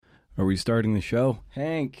Are we starting the show?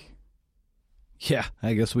 Hank? Yeah,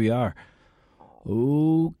 I guess we are.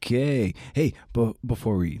 Okay. Hey,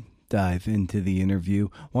 before we dive into the interview,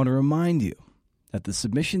 I want to remind you that the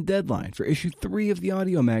submission deadline for issue 3 of the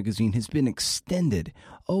audio magazine has been extended.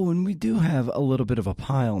 Oh, and we do have a little bit of a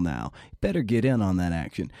pile now. Better get in on that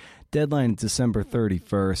action. Deadline is December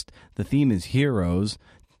 31st. The theme is heroes.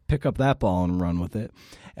 Pick up that ball and run with it.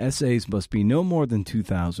 Essays must be no more than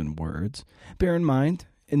 2,000 words. Bear in mind,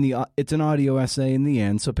 it's an audio essay in the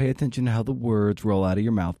end, so pay attention to how the words roll out of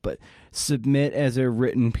your mouth, but submit as a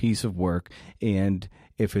written piece of work, and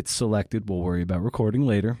if it's selected, we'll worry about recording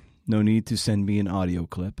later. No need to send me an audio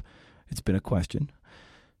clip. It's been a question.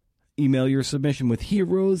 Email your submission with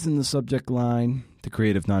heroes in the subject line to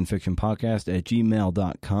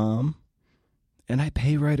creativenonfictionpodcast@gmail.com. And I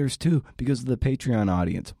pay writers too because of the Patreon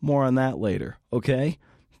audience. More on that later, okay?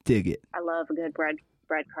 Dig it. I love a good breadcrumb,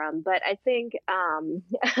 but I think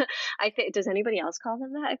does anybody else call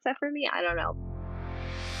them that except for me? I don't know.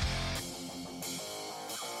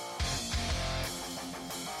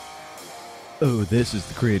 Oh, this is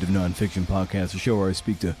the Creative Nonfiction Podcast, a show where I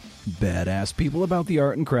speak to badass people about the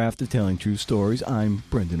art and craft of telling true stories. I'm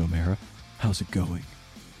Brendan O'Mara. How's it going?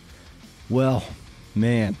 Well,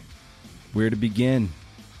 man, where to begin?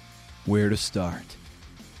 Where to start?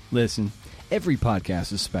 Listen, every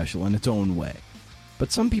podcast is special in its own way,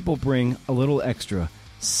 but some people bring a little extra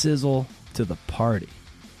sizzle to the party.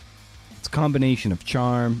 It's a combination of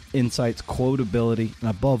charm, insights, quotability,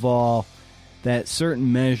 and above all, that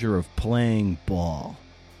certain measure of playing ball.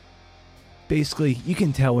 Basically, you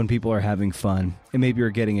can tell when people are having fun and maybe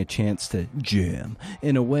are getting a chance to jam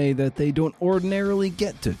in a way that they don't ordinarily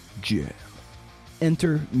get to jam.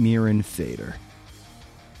 Enter Mirin Fader.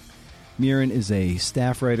 Mirin is a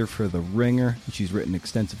staff writer for The Ringer. She's written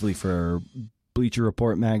extensively for Bleacher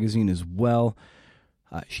Report magazine as well.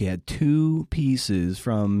 She had 2 pieces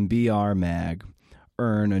from BR Mag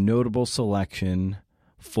earn a notable selection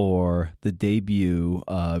for the debut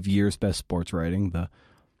of Year's Best Sports Writing, the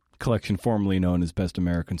collection formerly known as Best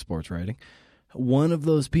American Sports Writing. One of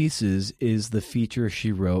those pieces is the feature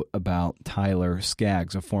she wrote about Tyler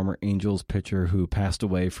Skaggs, a former Angels pitcher who passed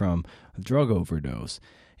away from a drug overdose.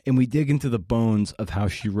 And we dig into the bones of how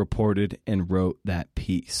she reported and wrote that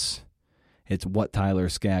piece. It's What Tyler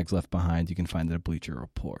Skaggs Left Behind. You can find it at Bleacher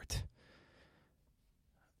Report.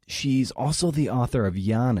 She's also the author of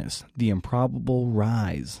Giannis, The Improbable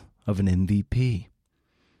Rise of an MVP.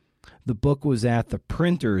 The book was at the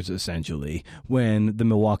printers, essentially, when the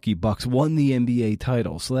Milwaukee Bucks won the NBA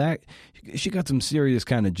title. So that she got some serious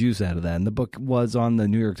kind of juice out of that. And the book was on the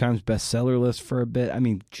New York Times bestseller list for a bit. I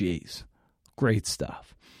mean, geez, great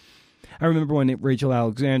stuff. I remember when Rachel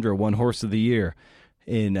Alexandra won Horse of the Year.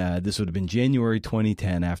 This would have been January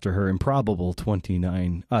 2010 after her improbable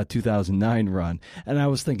 2009 run. And I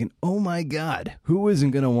was thinking, oh my God, who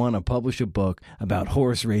isn't going to want to publish a book about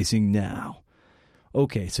horse racing now?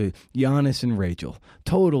 Okay, so Giannis and Rachel,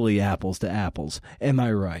 totally apples to apples. Am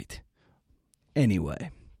I right?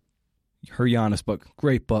 Anyway, her Giannis book,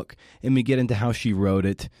 great book. And we get into how she wrote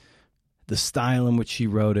it, the style in which she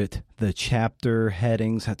wrote it, the chapter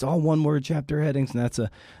headings. That's all one-word chapter headings, and that's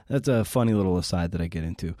a funny little aside that I get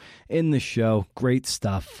into. In the show, great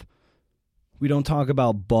stuff. We don't talk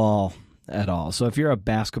about ball at all. So if you're a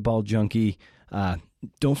basketball junkie,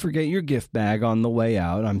 don't forget your gift bag on the way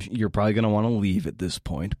out. You're probably going to want to leave at this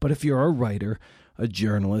point. But if you're a writer, a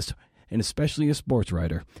journalist, and especially a sports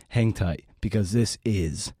writer, hang tight, because this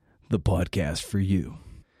is the podcast for you.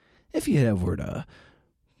 If you head over to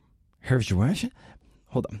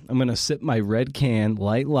hold on. I'm going to sip my red can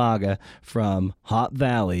light lager from Hot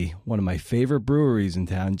Valley, one of my favorite breweries in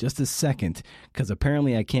town, just a second, because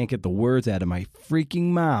apparently I can't get the words out of my freaking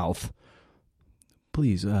mouth.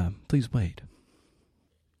 Please wait.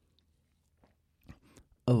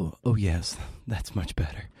 Oh yes, that's much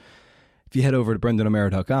better. If you head over to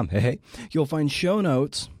BrendanO'Mara.com, you'll find show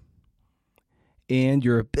notes and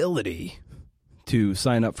your ability to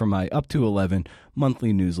sign up for my Up to 11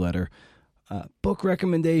 monthly newsletter, book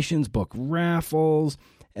recommendations, book raffles,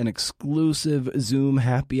 an exclusive Zoom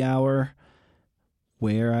happy hour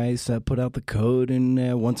where I put out the code,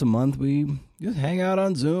 and once a month we just hang out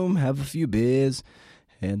on Zoom, have a few beers,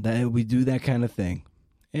 and we do that kind of thing.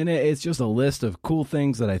 And it's just a list of cool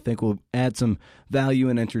things that I think will add some value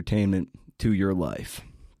and entertainment to your life.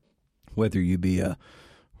 Whether you be a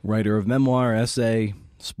writer of memoir, essay,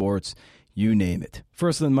 sports, you name it.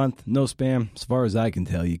 First of the month, no spam. As far as I can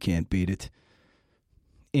tell, you can't beat it.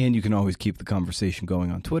 And you can always keep the conversation going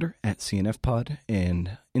on Twitter at CNFPod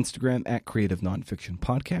and Instagram at Creative Nonfiction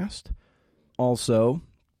Podcast. Also,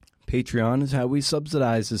 Patreon is how we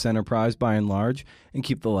subsidize this enterprise by and large and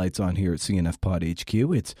keep the lights on here at CNF Pod HQ.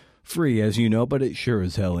 It's free, as you know, but it sure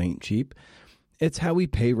as hell ain't cheap. It's how we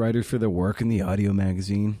pay writers for their work in the audio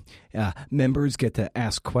magazine. Members get to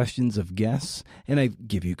ask questions of guests, and I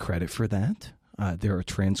give you credit for that. There are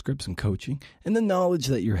transcripts and coaching, and the knowledge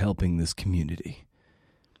that you're helping this community.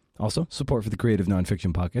 Also, support for the Creative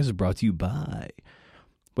Nonfiction Podcast is brought to you by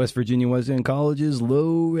West Virginia Wesleyan College's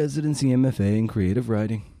low residency MFA in creative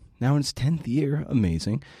writing. Now in its 10th year,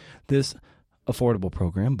 amazing. This affordable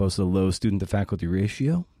program boasts a low student-to-faculty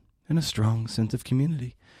ratio and a strong sense of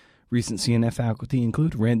community. Recent CNF faculty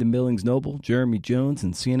include Random Billings Noble, Jeremy Jones,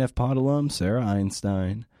 and CNF Pod alum Sarah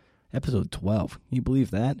Einstein. Episode 12. Can you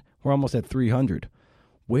believe that? We're almost at 300.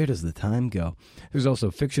 Where does the time go? There's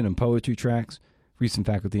also fiction and poetry tracks. Recent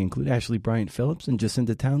faculty include Ashley Bryant Phillips and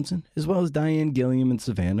Jacinta Townsend, as well as Diane Gilliam and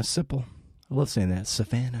Savannah Sipple. I love saying that,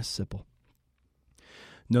 Savannah Sipple.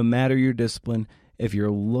 No matter your discipline, if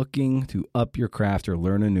you're looking to up your craft or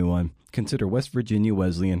learn a new one, consider West Virginia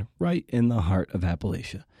Wesleyan right in the heart of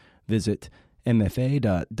Appalachia. Visit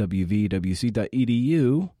mfa.wvwc.edu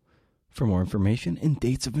for more information and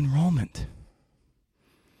dates of enrollment.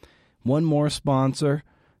 One more sponsor.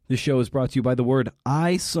 This show is brought to you by the word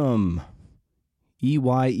Eyesome.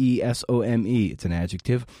 E-Y-E-S-O-M-E. It's an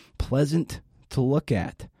adjective. Pleasant to look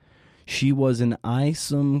at. She was an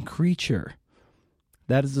eyesome creature.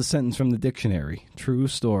 That is a sentence from the dictionary. True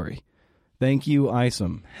story. Thank you,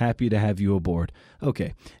 Eyesome. Happy to have you aboard.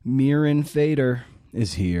 Okay, Mirin Fader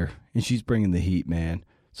is here, and she's bringing the heat, man.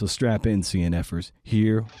 So strap in, CNFers.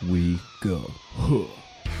 Here we go. Huh.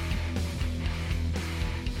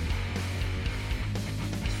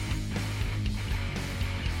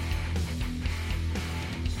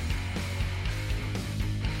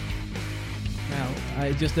 Now,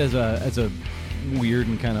 just as a weird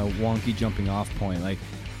and kind of wonky jumping off point, like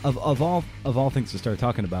of all things to start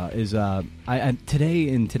talking about is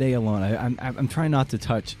today alone I'm trying not to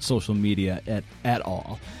touch social media at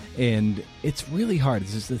all, and it's really hard.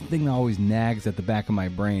 It's just the thing that always nags at the back of my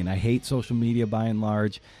brain. I hate social media by and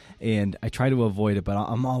large, and I try to avoid it, but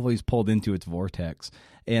I'm always pulled into its vortex.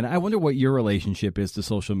 And I wonder what your relationship is to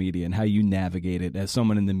social media and how you navigate it as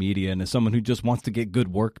someone in the media and as someone who just wants to get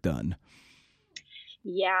good work done.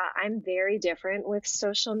 Yeah, I'm very different with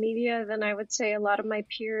social media than I would say a lot of my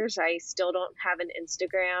peers. I still don't have an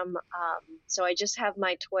Instagram, so I just have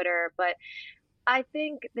my Twitter. But I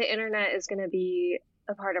think the internet is going to be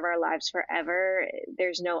a part of our lives forever.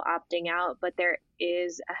 There's no opting out, but there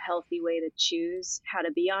is a healthy way to choose how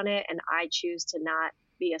to be on it. And I choose to not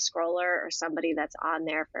be a scroller or somebody that's on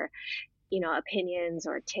there for, opinions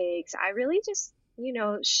or takes. I really just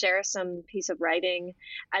share some piece of writing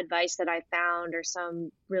advice that I found or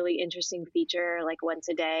some really interesting feature like once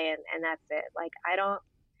a day. And that's it. Like, I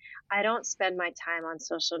don't spend my time on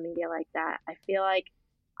social media like that. I feel like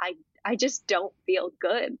I just don't feel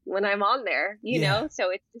good when I'm on there, you know?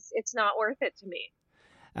 So it's not worth it to me.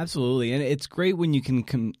 Absolutely. And it's great when you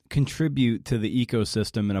can contribute to the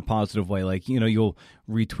ecosystem in a positive way. Like, you'll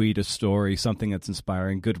retweet a story, something that's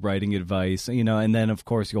inspiring, good writing advice, and then, of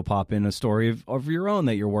course, you'll pop in a story of your own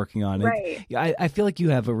that you're working on. Right. I feel like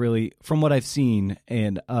you have a really, from what I've seen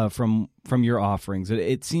and from your offerings,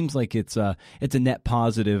 it seems like it's a net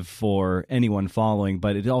positive for anyone following,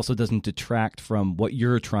 but it also doesn't detract from what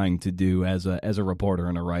you're trying to do as a reporter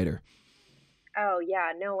and a writer. Oh,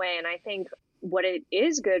 yeah, no way. And I think what it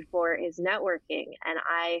is good for is networking. And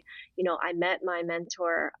I met my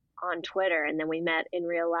mentor on Twitter, and then we met in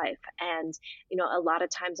real life. And, a lot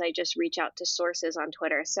of times I just reach out to sources on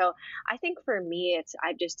Twitter. So I think for me,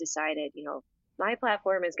 I've just decided, my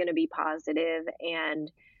platform is going to be positive,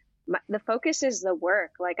 and the focus is the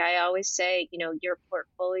work. Like I always say, your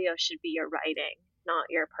portfolio should be your writing, not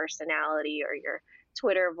your personality or your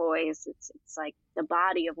Twitter voice. It's like the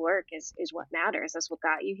body of work is what matters. That's what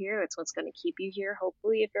got you here. It's what's going to keep you here,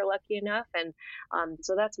 hopefully, if you're lucky enough. And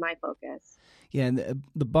so that's my focus. Yeah, and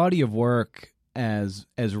the body of work as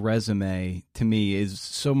resume to me is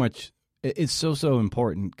so much. It's so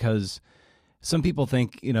important because some people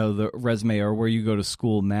think the resume or where you go to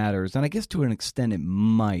school matters, and I guess to an extent it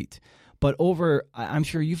might. But I'm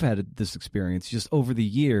sure you've had this experience. Just over the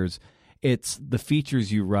years, it's the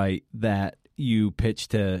features you write that you pitch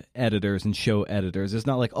to editors and show editors. It's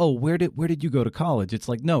not like, oh, where did you go to college? It's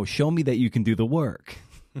like, no, show me that you can do the work.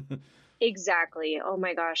 Exactly. Oh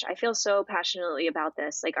my gosh. I feel so passionately about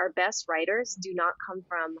this. Like, our best writers do not come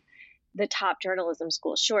from the top journalism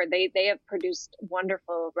schools. Sure, they have produced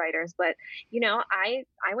wonderful writers, but I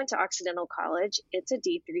went to Occidental College. It's a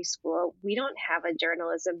D3 school. We don't have a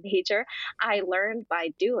journalism major. I learned by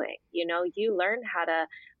doing. You learn how to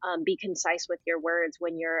be concise with your words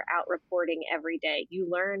when you're out reporting every day. You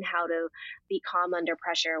learn how to be calm under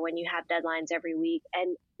pressure when you have deadlines every week.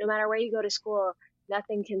 And no matter where you go to school,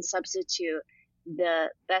 nothing can substitute the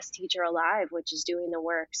best teacher alive, which is doing the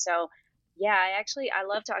work. So yeah, I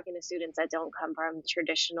love talking to students that don't come from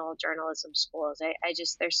traditional journalism schools. I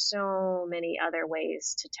just, there's so many other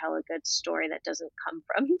ways to tell a good story that doesn't come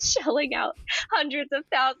from shelling out hundreds of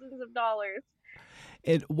thousands of dollars.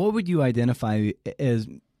 And what would you identify as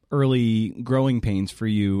early growing pains for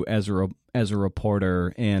you as a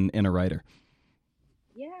reporter and a writer?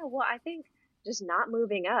 Yeah, well, I think just not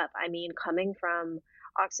moving up. I mean, coming from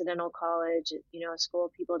Occidental College, a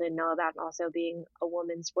school people didn't know about, and also being a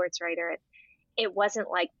woman sports writer, it wasn't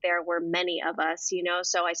like there were many of us,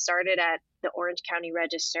 so I started at the Orange County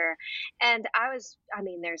Register, and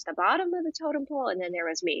there's the bottom of the totem pole, and then there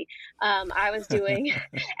was me. I was doing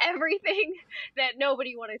everything that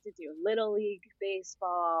nobody wanted to do. Little League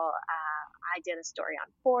baseball. I did a story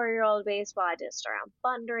on 4-year-old baseball. I did a story on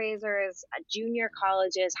fundraisers, junior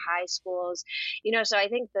colleges, high schools, so I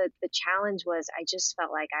think the challenge was I just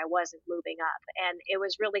felt like I wasn't moving up, and it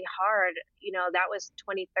was really hard. That was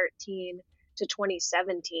 2013 to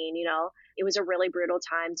 2017. It was a really brutal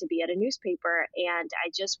time to be at a newspaper, and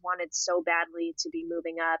I just wanted so badly to be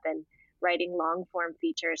moving up and writing long form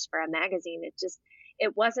features for a magazine.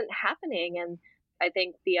 It wasn't happening. And I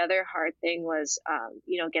think the other hard thing was,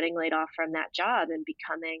 getting laid off from that job and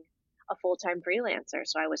becoming a full-time freelancer.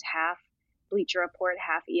 So I was half Bleacher Report,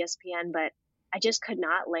 half ESPN, but I just could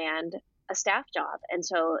not land a staff job. And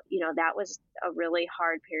so, that was a really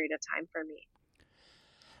hard period of time for me.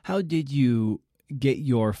 How did you get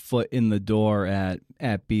your foot in the door at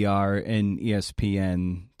BR and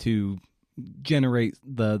ESPN to generate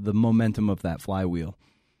the momentum of that flywheel?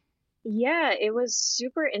 Yeah, it was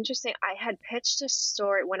super interesting. I had pitched a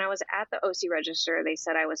story when I was at the OC Register. They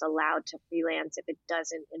said I was allowed to freelance if it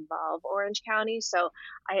doesn't involve Orange County. So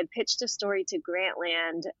I had pitched a story to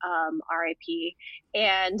Grantland, RIP,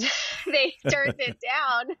 and they turned it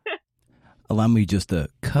down. Allow me just to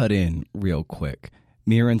cut in real quick.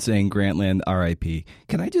 Mirin saying Grantland, RIP.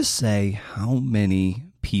 Can I just say how many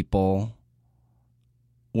people,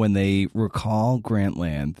 when they recall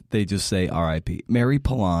Grantland, they just say RIP? Mary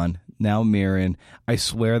Pallon, now Mirin. I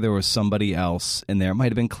swear there was somebody else in there. It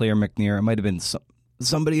might have been Claire McNear. It might have been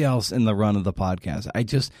somebody else in the run of the podcast.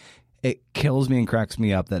 It kills me and cracks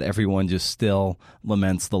me up that everyone just still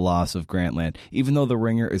laments the loss of Grantland. Even though The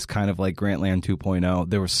Ringer is kind of like Grantland 2.0,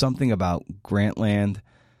 there was something about Grantland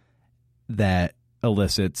that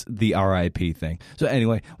elicits the RIP thing. So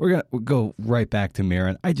anyway, we'll go right back to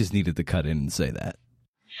Mirin. I just needed to cut in and say that.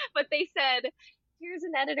 But they said, here's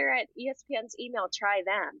an editor at ESPN's email, try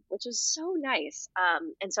them, which was so nice.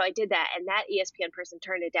 And so I did that, and that ESPN person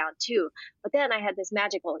turned it down too. But then I had this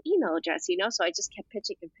magical email address, so I just kept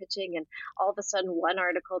pitching, and all of a sudden one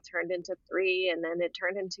article turned into 3, and then it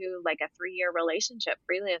turned into like a 3-year relationship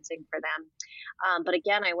freelancing for them. But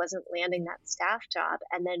again, I wasn't landing that staff job.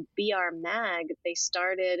 And then BR Mag, they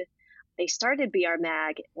started BR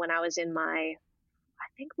Mag when I was in my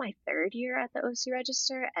 3rd year at the OC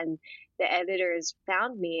Register, and the editors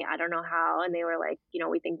found me. I don't know how, and they were like,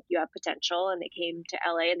 we think you have potential, and they came to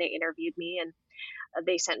LA and they interviewed me, and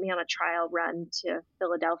they sent me on a trial run to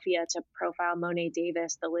Philadelphia to profile Monet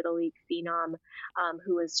Davis, the Little League phenom,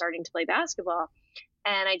 who was starting to play basketball.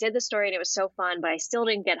 And I did the story, and it was so fun, but I still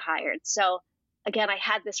didn't get hired. So again, I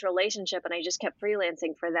had this relationship, and I just kept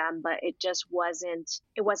freelancing for them, but it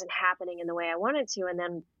wasn't happening in the way I wanted to. And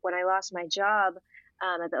then when I lost my job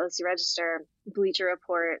at the OC Register, Bleacher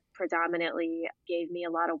Report predominantly gave me a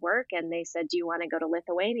lot of work, and they said, do you want to go to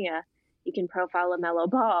Lithuania? You can profile LaMelo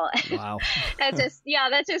Ball. Wow. that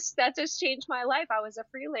just changed my life. I was a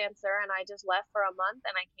freelancer, and I just left for a month,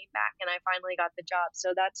 and I came back, and I finally got the job.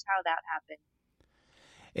 So that's how that happened.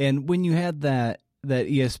 And when you had that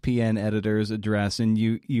ESPN editor's address, and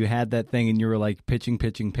you had that thing, and you were like pitching,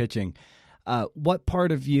 what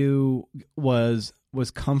part of you was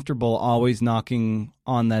comfortable always knocking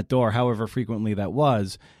on that door, however frequently that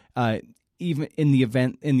was, even in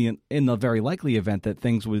the very likely event that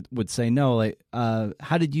things would say no? Like,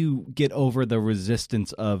 how did you get over the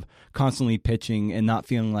resistance of constantly pitching and not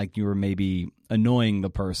feeling like you were maybe annoying the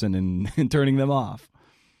person and turning them off?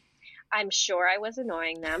 I'm sure I was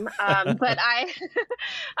annoying them, but I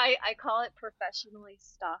call it professionally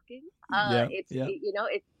stalking.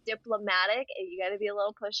 It's diplomatic, and you got to be a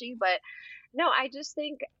little pushy. But no, I just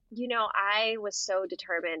think I was so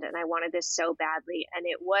determined and I wanted this so badly, and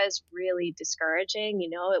it was really discouraging.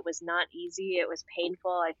 It was not easy. It was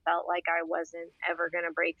painful. I felt like I wasn't ever going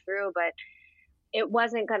to break through, but it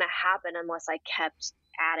wasn't going to happen unless I kept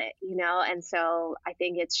at it. And so I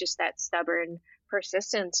think it's just that stubborn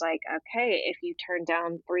persistence. Like, okay, if you turn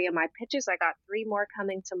down three of my pitches, I got three more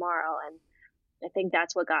coming tomorrow. And I think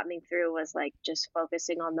that's what got me through, was like just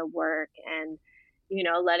focusing on the work and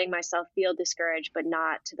letting myself feel discouraged, but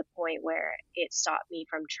not to the point where it stopped me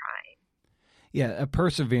from trying. Yeah,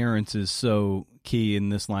 perseverance is so key in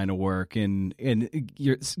this line of work, and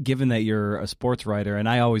you're given that you're a sports writer, and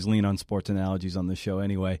I always lean on sports analogies on the show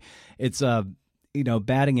anyway. It's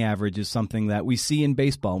batting average is something that we see in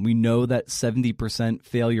baseball. We know that 70%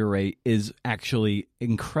 failure rate is actually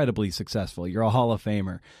incredibly successful. You're a Hall of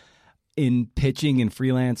Famer. In pitching and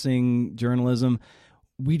freelancing journalism,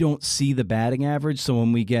 we don't see the batting average. So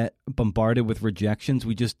when we get bombarded with rejections,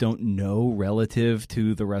 we just don't know relative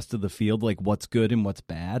to the rest of the field, like what's good and what's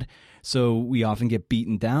bad. So we often get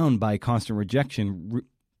beaten down by constant rejection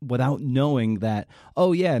without knowing that,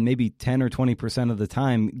 oh yeah, maybe 10 or 20% of the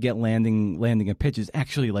time landing a pitch is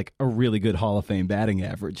actually like a really good Hall of Fame batting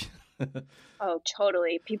average. Oh,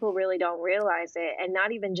 totally. People really don't realize it. And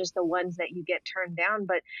not even just the ones that you get turned down,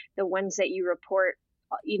 but the ones that you report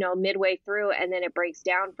midway through, and then it breaks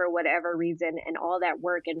down for whatever reason, and all that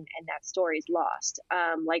work and that story's lost.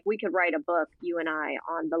 Like we could write a book, you and I,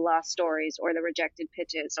 on the lost stories or the rejected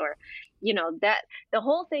pitches, or that the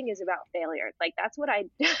whole thing is about failure. Like that's what I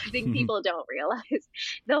think people don't realize.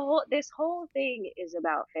 This whole thing is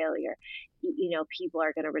about failure. People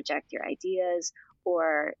are going to reject your ideas,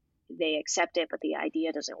 or they accept it but the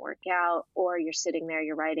idea doesn't work out, or you're sitting there,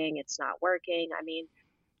 you're writing, it's not working. I mean,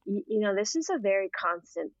 this is a very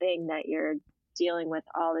constant thing that you're dealing with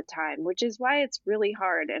all the time, which is why it's really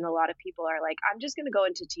hard. And a lot of people are like, I'm just going to go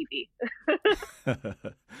into TV.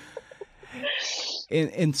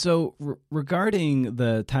 And so regarding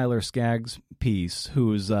the Tyler Skaggs piece, he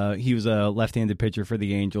was a left-handed pitcher for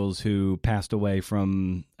the Angels who passed away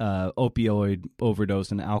from opioid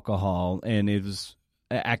overdose and alcohol, and it was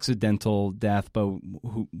accidental death, but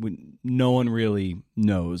no one really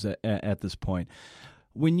knows at this point.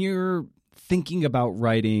 When you're thinking about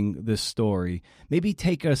writing this story, maybe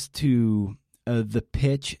take us to the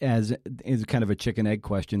pitch as kind of a chicken egg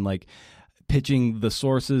question, like pitching the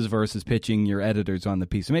sources versus pitching your editors on the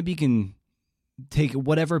piece. So maybe you can take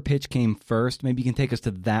whatever pitch came first. Maybe you can take us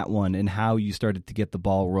to that one and how you started to get the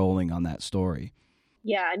ball rolling on that story.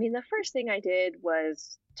 Yeah, I mean, the first thing I did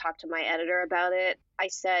was talk to my editor about it. I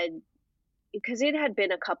said, because it had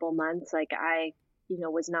been a couple months, like I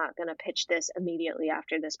was not going to pitch this immediately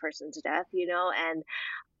after this person's death, and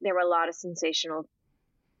there were a lot of sensational,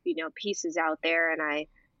 pieces out there. And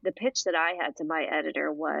the pitch that I had to my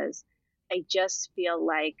editor was, I just feel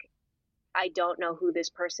like I don't know who this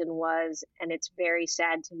person was. And it's very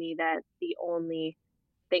sad to me that the only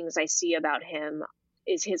things I see about him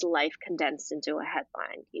is his life condensed into a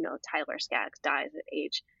headline. Tyler Skaggs dies at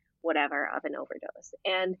age whatever of an overdose.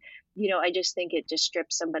 And, I just think it just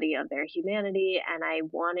strips somebody of their humanity. And I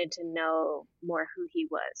wanted to know more who he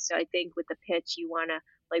was. So I think with the pitch, you want to,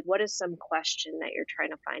 like, what is some question that you're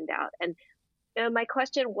trying to find out? And my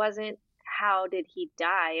question wasn't, how did he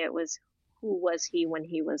die? It was, who was he when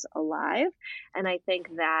he was alive? And I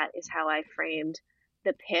think that is how I framed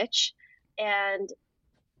the pitch. And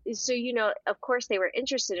so, of course they were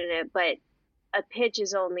interested in it, but a pitch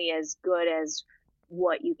is only as good as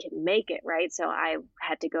what you can make it, right? So I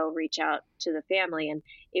had to go reach out to the family, and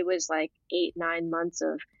it was like 8-9 months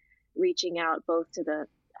of reaching out both to the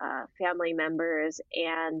family members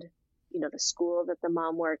and, the school that the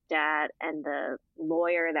mom worked at and the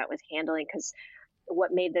lawyer that was handling, because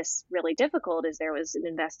what made this really difficult is there was an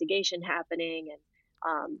investigation happening, and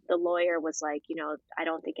the lawyer was like, I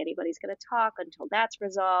don't think anybody's going to talk until that's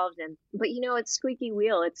resolved. But it's squeaky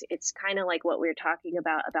wheel. It's kind of like what we were talking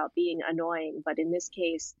about being annoying, but in this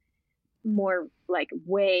case, more like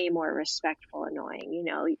way more respectful annoying.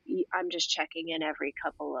 I'm just checking in every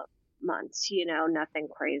couple of months, nothing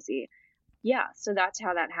crazy. Yeah. So that's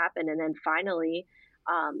how that happened. And then finally,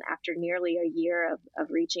 after nearly a year of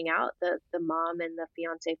reaching out, the mom and the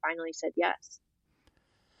fiance finally said yes.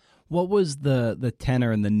 What was the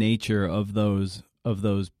tenor and the nature of those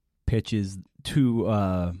pitches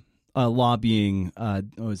to lobbying?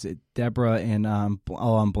 Was it Deborah and I'm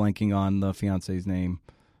blanking on the fiance's name.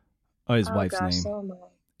 Oh, his wife's name. So am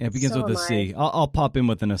I. It begins with a C. I'll pop in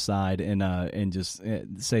with an aside and just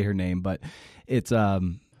say her name, but it's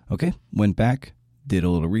okay. Went back, did a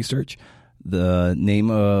little research. The name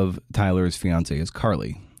of Tyler's fiance is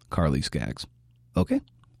Carly Skaggs. Okay.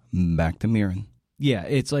 back to Mirin. Yeah,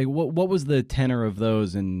 it's like what was the tenor of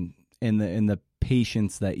those and the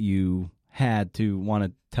patience that you had to want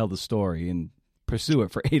to tell the story and pursue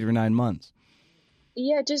it for 8 or 9 months?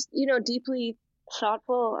 Yeah, just, deeply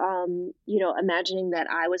thoughtful, imagining that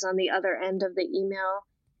I was on the other end of the email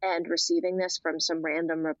and receiving this from some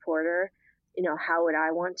random reporter, how would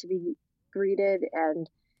I want to be greeted? And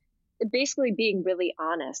basically being really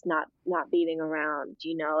honest, not beating around,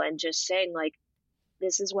 and just saying like,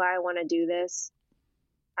 this is why I want to do this.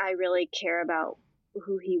 I really care about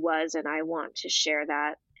who he was and I want to share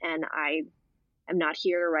that. And I am not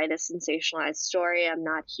here to write a sensationalized story. I'm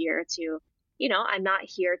not here to, I'm not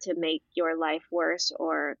here to make your life worse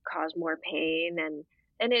or cause more pain.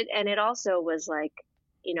 And it also was like,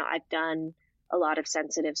 I've done a lot of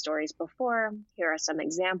sensitive stories before. Here are some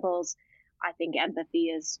examples. I think empathy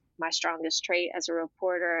is my strongest trait as a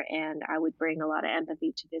reporter, and I would bring a lot of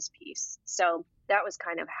empathy to this piece. So that was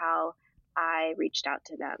kind of how I reached out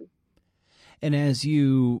to them. And as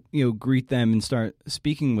you greet them and start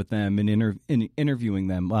speaking with them and interviewing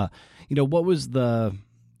them, what was the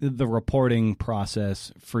reporting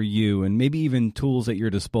process for you, and maybe even tools at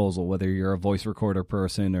your disposal, whether you're a voice recorder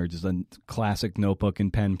person or just a classic notebook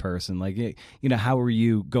and pen person? Like, how are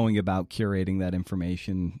you going about curating that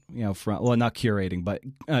information? Not curating, but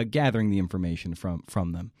gathering the information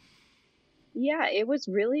from them. Yeah, it was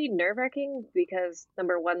really nerve-wracking because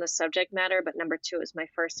number one, the subject matter, but number two, it was my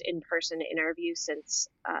first in-person interview since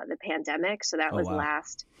the pandemic. So that was wow.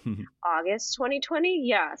 last August 2020.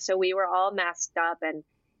 Yeah, so we were all masked up and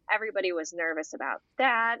everybody was nervous about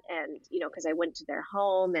that. And, because I went to their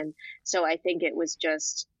home. And so I think it was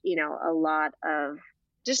just, a lot of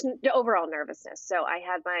just the overall nervousness. So I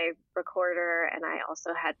had my recorder and I also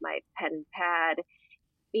had my pen and pad,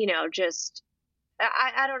 just,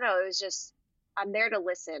 I don't know. It was just, I'm there to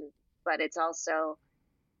listen, but it's also,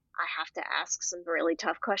 I have to ask some really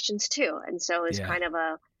tough questions too. And so it's kind of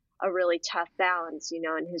a really tough balance,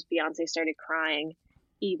 and his fiance started crying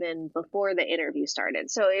even before the interview started.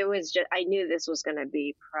 So it was just, I knew this was going to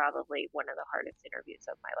be probably one of the hardest interviews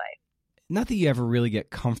of my life. Not that you ever really get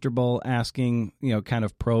comfortable asking, kind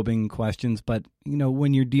of probing questions, but,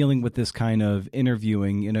 when you're dealing with this kind of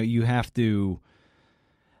interviewing, you have to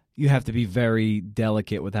be very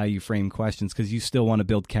delicate with how you frame questions because you still want to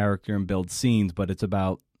build character and build scenes, but it's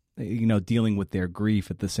about, dealing with their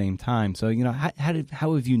grief at the same time. So,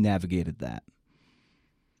 how have you navigated that?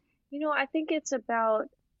 I think it's about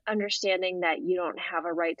understanding that you don't have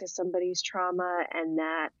a right to somebody's trauma and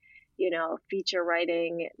that, feature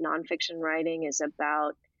writing, nonfiction writing is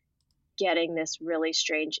about getting this really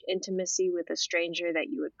strange intimacy with a stranger that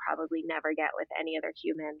you would probably never get with any other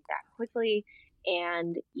human that quickly.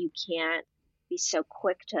 And you can't be so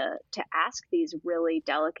quick to ask these really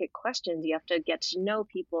delicate questions. You have to get to know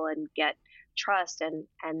people and get trust, and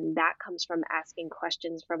that comes from asking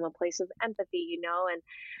questions from a place of empathy, and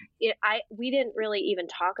we didn't really even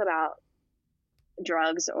talk about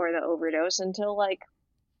drugs or the overdose until like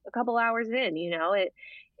a couple hours in.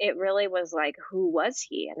 It really was like, who was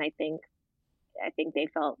he? And I think they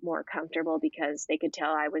felt more comfortable because they could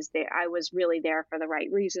tell I was there. I was really there for the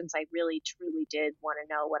right reasons. I really, truly did want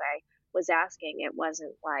to know what I was asking. It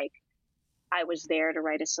wasn't like I was there to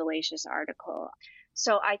write a salacious article.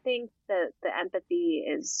 So I think the empathy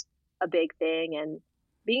is a big thing, and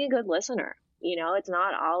being a good listener. It's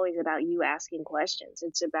not always about you asking questions.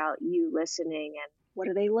 It's about you listening and what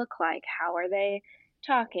do they look like? How are they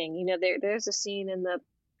talking? There's a scene in the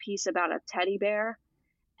piece about a teddy bear.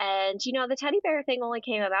 And, the teddy bear thing only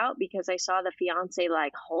came about because I saw the fiance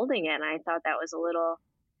like holding it. And I thought that was a little,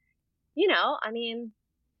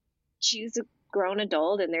 she's a grown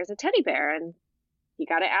adult and there's a teddy bear and you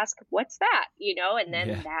got to ask, what's that? And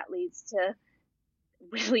then that leads to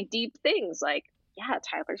really deep things like, yeah,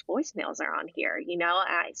 Tyler's voicemails are on here,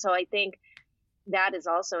 so I think that is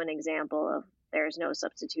also an example of there's no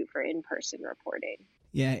substitute for in-person reporting.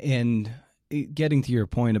 Yeah. And getting to your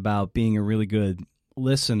point about being a really good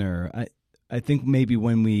listener, I think maybe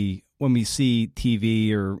when we see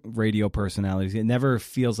TV or radio personalities, it never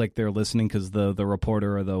feels like they're listening because the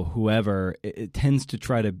reporter or the whoever, it tends to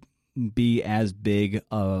try to be as big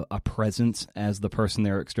a presence as the person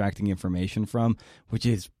they're extracting information from, which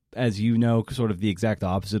is, as you know, sort of the exact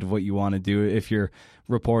opposite of what you want to do if you're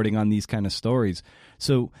reporting on these kind of stories.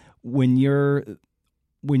 So when you're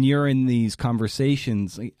in these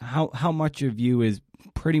conversations, how much of you is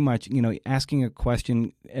pretty much, asking a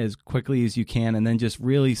question as quickly as you can and then just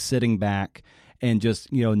really sitting back and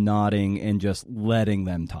just, nodding and just letting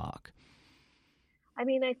them talk? I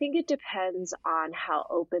mean, I think it depends on how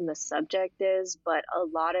open the subject is, but a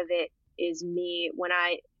lot of it is me when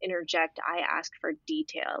interject, I ask for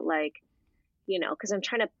detail, like, because I'm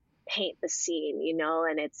trying to paint the scene,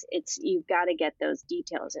 and it's you've got to get those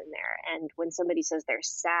details in there. And when somebody says they're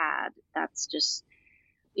sad, that's just,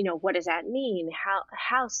 what does that mean?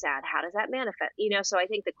 How sad? How does that manifest? So I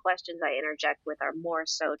think the questions I interject with are more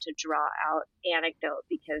so to draw out anecdote,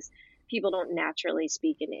 because people don't naturally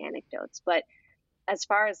speak in anecdotes. But as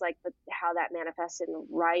far as like how that manifests in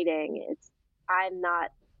writing, I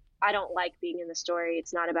don't like being in the story.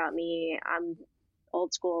 It's not about me. I'm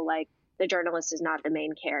old school. Like, the journalist is not the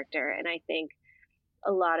main character. And I think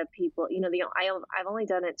a lot of people, I've only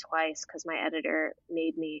done it twice because my editor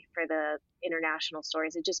made me for the international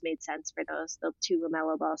stories. It just made sense for the 2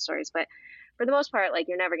 LaMelo Ball stories. But for the most part, like,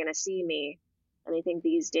 you're never going to see me. And I think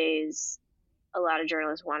these days, a lot of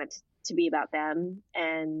journalists want it to be about them.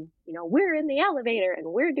 And, we're in the elevator and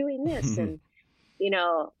we're doing this. And,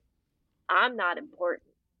 I'm not important.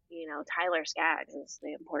 Tyler Skaggs is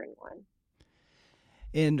the important one.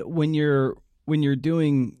 And when you're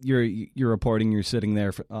doing your reporting, you're sitting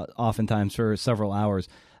there for, oftentimes for several hours.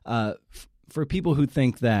 For people who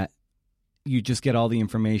think that you just get all the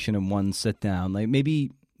information in one sit down, like maybe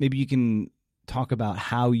you can talk about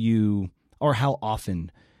how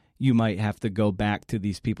often you might have to go back to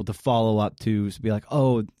these people to follow up, to be like,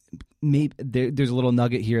 oh, maybe there's a little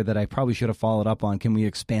nugget here that I probably should have followed up on. Can we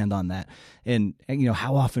expand on that? And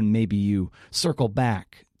how often maybe you circle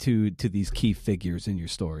back to these key figures in your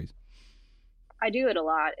stories? I do it a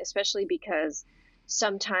lot, especially because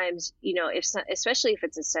sometimes, especially if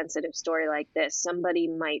it's a sensitive story like this, somebody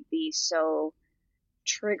might be so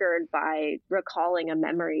triggered by recalling a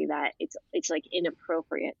memory that it's like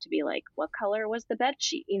inappropriate to be like, what color was the bed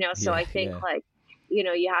sheet? So I think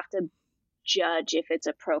you have to judge if it's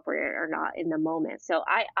appropriate or not in the moment. So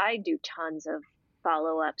I do tons of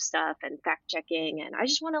follow-up stuff and fact checking, and I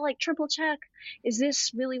just want to like triple check, is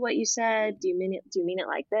this really what you said? Do you mean it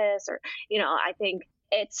like this? Or I think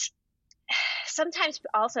it's sometimes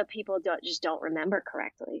also people don't remember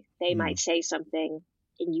correctly. They might say something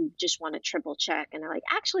and you just want to triple check, and they're like,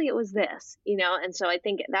 actually it was this, and so I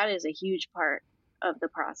think that is a huge part of the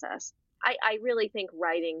process. I really think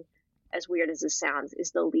writing, as weird as this sounds,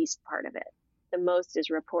 is the least part of it. The most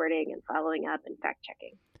is reporting and following up and fact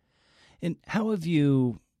checking. And how have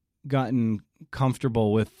you gotten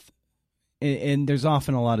comfortable with, and there's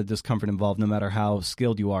often a lot of discomfort involved no matter how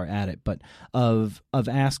skilled you are at it, but of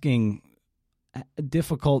asking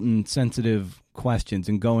difficult and sensitive questions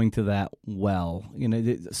and going to that well?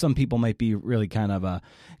 Some people might be really kind of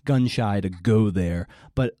gun shy to go there,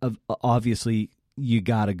 but obviously you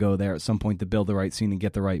got to go there at some point to build the right scene and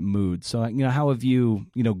get the right mood. So, how have you,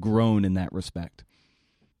 grown in that respect?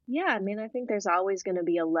 Yeah, I mean, I think there's always going to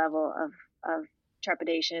be a level of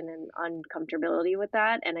trepidation and uncomfortability with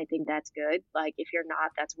that. And I think that's good. Like, if you're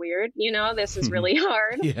not, that's weird. This is really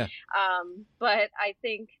hard. Yeah. But I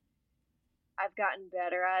think I've gotten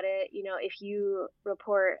better at it. If you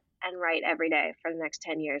report and write every day for the next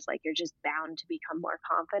 10 years, like, you're just bound to become more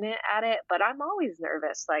confident at it. But I'm always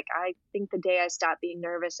nervous. Like, I think the day I stop being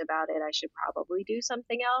nervous about it, I should probably do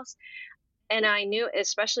something else. And I knew,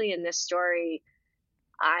 especially in this story,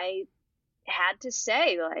 I had to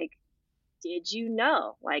say, like, did you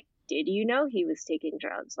know? Like, did you know he was taking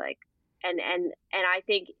drugs? Like, and I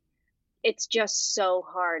think it's just so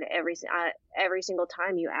hard every single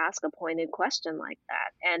time you ask a pointed question like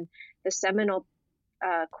that. And the seminal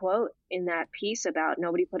quote in that piece about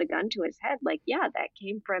nobody put a gun to his head, like, yeah, that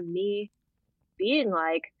came from me being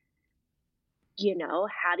like,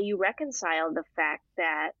 how do you reconcile the fact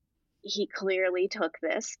that he clearly took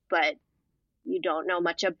this, but you don't know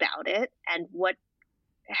much about it? And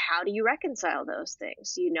how do you reconcile those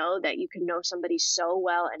things? That you can know somebody so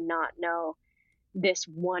well and not know this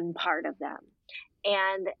one part of them.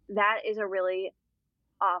 And that is a really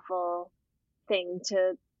awful thing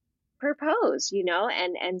to propose,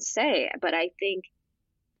 and say. But I think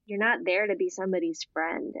you're not there to be somebody's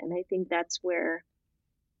friend. And I think that's where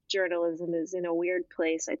journalism is in a weird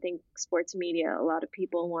place. I think sports media, a lot of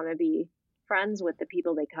people want to be friends with the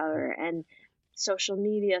people they cover, and social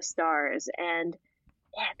media stars. And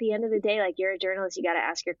at the end of the day, like, you're a journalist, you got to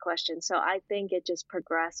ask your questions. So I think it just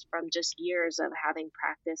progressed from just years of having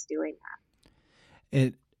practice doing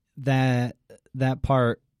that. That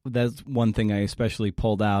part, that's one thing I especially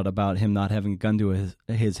pulled out about him not having a gun to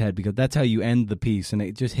his head, because that's how you end the piece, and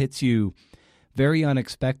it just hits you very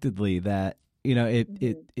unexpectedly that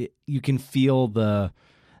you can feel the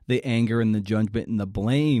anger and the judgment and the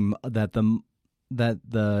blame that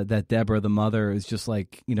Deborah, the mother, is just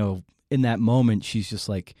like, in that moment, she's just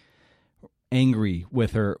like angry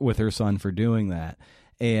with her son for doing that.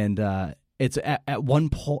 And It's at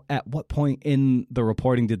what point in the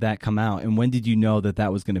reporting did that come out, and when did you know that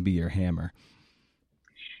that was going to be your hammer?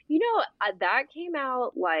 That came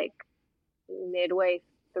out like midway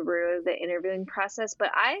through the interviewing process, but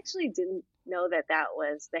I actually didn't know that that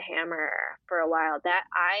was the hammer for a while. That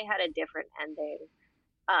I had a different ending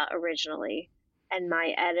originally, and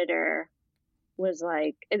my editor was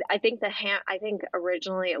like, I think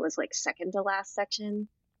originally it was like second to last section,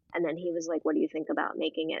 and then he was like, "What do you think about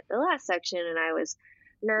making it the last section?" And I was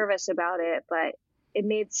nervous about it, but it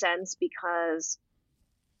made sense because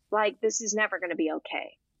like this is never going to be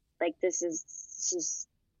okay. Like this is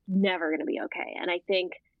never going to be okay. And I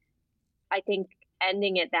think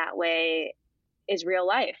ending it that way is real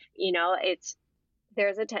life.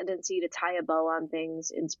 There's a tendency to tie a bow on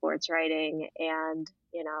things in sports writing, and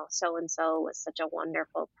so and so was such a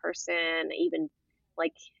wonderful person. Even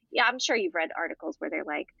like, yeah, I'm sure you've read articles where they're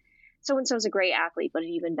like, so and so's a great athlete, but an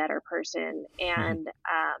even better person. And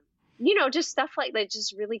just stuff like that,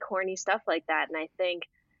 just really corny stuff like that. And I think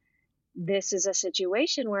this is a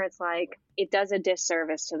situation where it's like it does a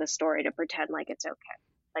disservice to the story to pretend like it's okay.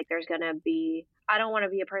 Like I don't want to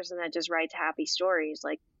be a person that just writes happy stories.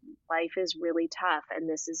 Like life is really tough, and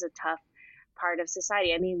this is a tough part of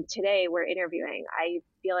society. I mean, today we're interviewing. I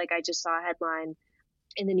feel like I just saw a headline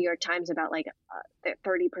in the New York Times about like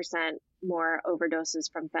 30% more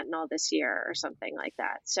overdoses from fentanyl this year or something like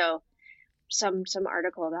that. So some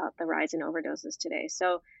article about the rise in overdoses today.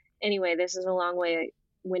 So anyway, this is a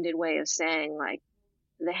long-winded way of saying like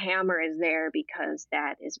the hammer is there because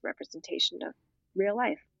that is representation of real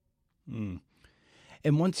life. Mm.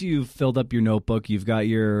 And once you've filled up your notebook, you've got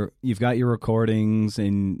your recordings,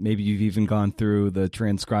 and maybe you've even gone through the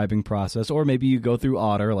transcribing process, or maybe you go through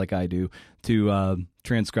Otter like I do to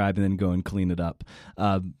transcribe and then go and clean it up.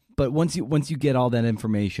 But once you get all that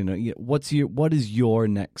information, what is your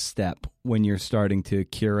next step when you're starting to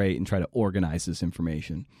curate and try to organize this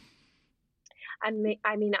information? I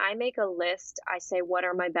make a list. I say, what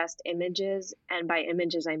are my best images? And by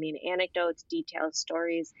images, I mean anecdotes, details,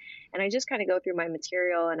 stories. And I just kind of go through my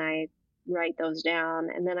material and I write those down.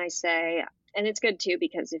 And then I say, and it's good too,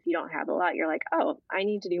 because if you don't have a lot, you're like, oh, I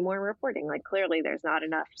need to do more reporting. Like clearly there's not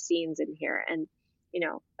enough scenes in here. And,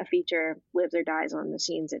 a feature lives or dies on the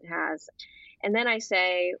scenes it has. And then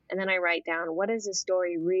I write down, what is this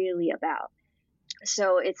story really about?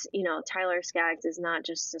 So it's, Tyler Skaggs is not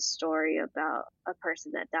just a story about a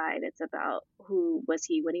person that died. It's about who was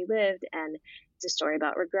he when he lived. And it's a story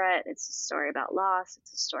about regret. It's a story about loss.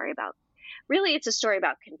 It's a story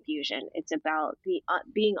about confusion. It's about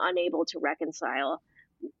being unable to reconcile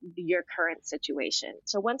your current situation.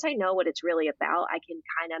 So once I know what it's really about, I can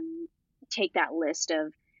kind of take that list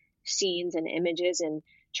of scenes and images and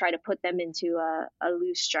try to put them into a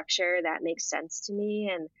loose structure that makes sense to me.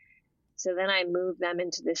 And so then I move them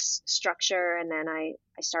into this structure, and then I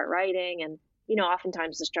start writing, and,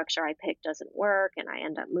 oftentimes the structure I pick doesn't work, and I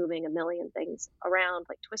end up moving a million things around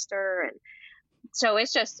like Twister. And so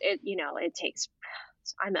it's just, it takes,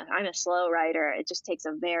 I'm a slow writer. It just takes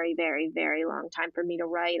a very, very, very long time for me to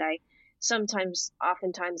write. I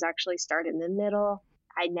oftentimes actually start in the middle.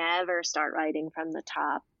 I never start writing from the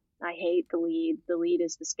top. I hate the lead. The lead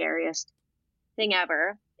is the scariest thing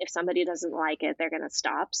ever. If somebody doesn't like it, they're going to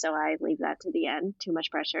stop. So I leave that to the end. Too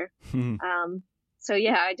much pressure. So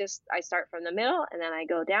yeah, I start from the middle and then I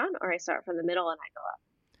go down, or I start from the middle and I go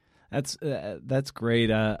up. That's great.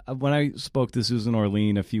 When I spoke to Susan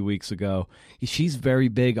Orlean a few weeks ago, she's very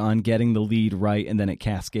big on getting the lead right, and then it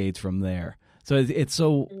cascades from there. So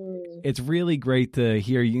it's really great to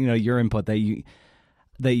hear your input, that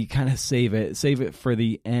you kind of save it for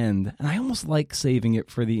the end. And I almost like saving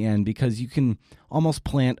it for the end because you can almost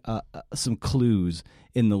plant some clues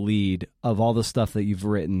in the lead of all the stuff that you've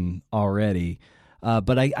written already.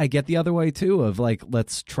 But I get the other way too, of like,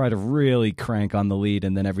 let's try to really crank on the lead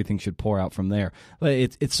and then everything should pour out from there. But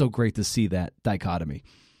it's so great to see that dichotomy.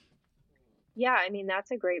 Yeah, I mean,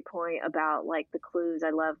 that's a great point about like the clues.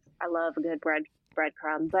 I love a good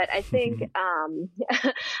breadcrumb, but I think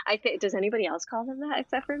does anybody else call them that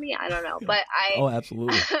except for me? I don't know, but oh,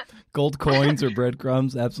 absolutely. Gold coins or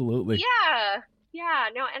breadcrumbs, absolutely. Yeah,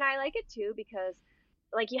 no, and I like it too because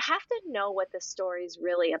like you have to know what the story's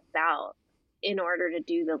really about in order to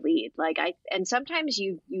do the lead. Like and sometimes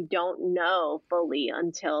you don't know fully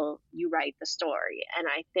until you write the story, and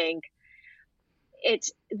I think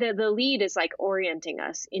it's the lead is like orienting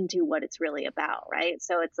us into what it's really about, right?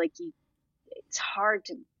 So it's like it's hard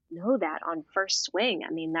to know that on first swing.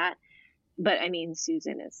 But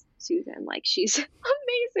Susan is Susan. Like she's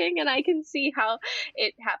amazing, and I can see how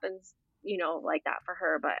it happens, like that for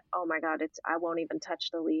her. But oh my God, I won't even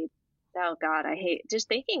touch the lead. Oh God, I hate just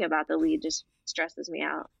thinking about the lead just stresses me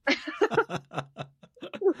out.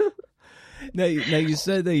 Now you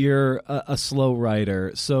said that you're a slow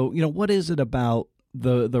writer. So, what is it about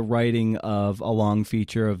the writing of a long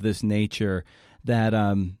feature of this nature that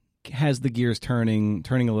has the gears turning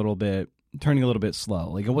a little bit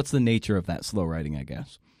slow? Like, what's the nature of that slow writing, I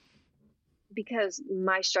guess? Because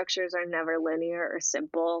my structures are never linear or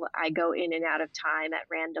simple. I go in and out of time at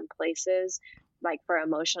random places, like for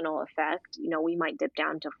emotional effect. We might dip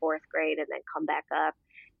down to fourth grade and then come back up.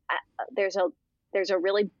 There's a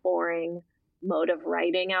really boring mode of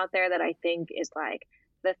writing out there that I think is like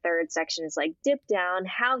the third section is like dip down,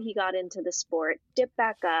 how he got into the sport, dip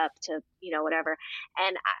back up to, whatever.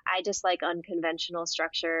 And I just like unconventional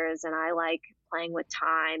structures, and I like playing with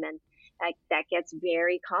time, and that gets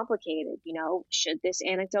very complicated. Should this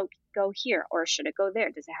anecdote go here or should it go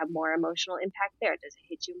there? Does it have more emotional impact there? Does it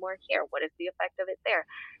hit you more here? What is the effect of it there?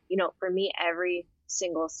 For me, every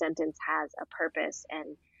single sentence has a purpose,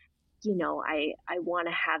 and I want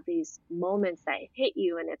to have these moments that hit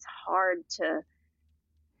you, and it's hard to,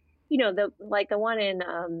 the one in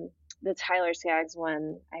the Tyler Skaggs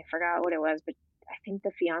one, I forgot what it was, but I think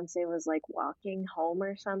the fiance was like walking home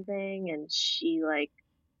or something, and she like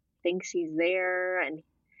thinks he's there, and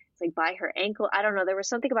it's like by her ankle. I don't know. There was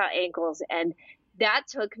something about ankles, and that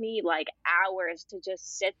took me like hours to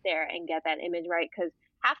just sit there and get that image right, because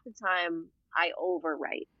half the time I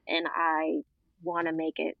overwrite and I want to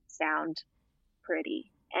make it sound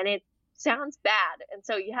pretty, and it sounds bad, and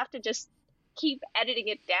so you have to just keep editing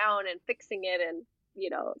it down and fixing it, and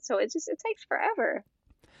so it takes forever.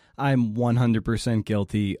 I'm 100%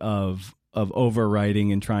 guilty of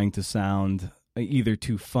overwriting and trying to sound either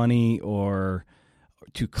too funny or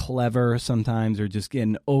too clever sometimes, or just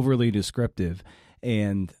getting overly descriptive.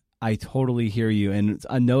 And I totally hear you. And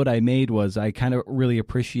a note I made was I kind of really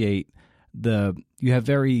appreciate you have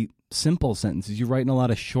very simple sentences. You write in a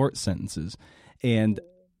lot of short sentences, and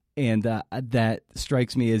that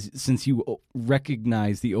strikes me as, since you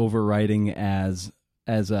recognize the overwriting as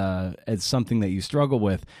something that you struggle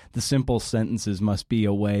with, the simple sentences must be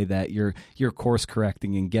a way that you're course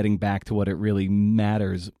correcting and getting back to what it really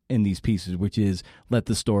matters in these pieces, which is let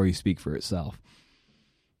the story speak for itself.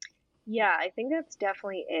 Yeah, I think that's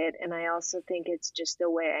definitely it. And I also think it's just the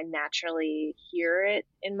way I naturally hear it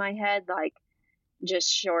in my head, like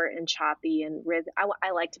just short and choppy and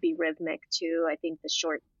I like to be rhythmic too. I think the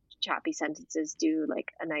short, choppy sentences do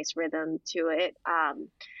like a nice rhythm to it.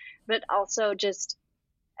 But also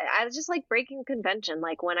I was just like breaking convention.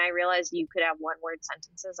 Like when I realized you could have one word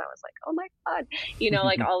sentences, I was like, oh my God,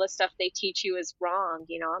 like all the stuff they teach you is wrong.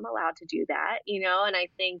 I'm allowed to do that, and I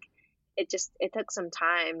think it took some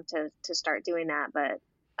time to start doing that, but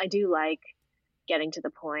I do like getting to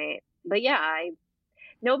the point. But yeah, I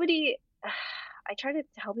try to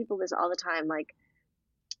tell people this all the time. Like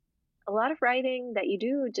a lot of writing that you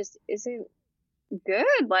do just isn't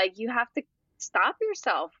good. Like you have to stop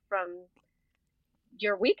yourself from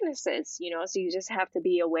your weaknesses, so you just have to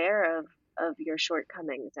be aware of your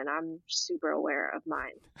shortcomings, and I'm super aware of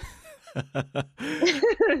mine.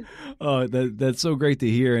 Oh, that's so great to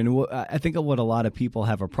hear. And I think what a lot of people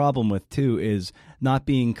have a problem with too is not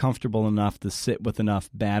being comfortable enough to sit with enough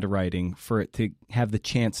bad writing for it to have the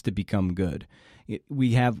chance to become good.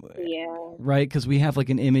 We have, yeah, right? Because we have like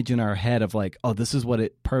an image in our head of like, oh, this is what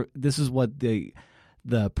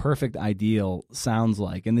the perfect ideal sounds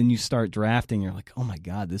like, and then you start drafting, you're like, oh my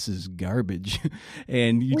God, this is garbage.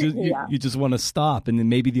 And you just want to stop. And then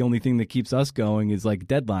maybe the only thing that keeps us going is like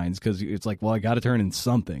deadlines, because it's like, well, I got to turn in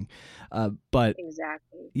something. But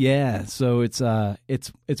exactly, yeah, so it's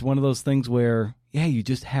one of those things where you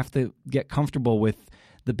just have to get comfortable with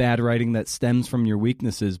the bad writing that stems from your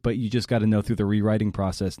weaknesses, but you just got to know through the rewriting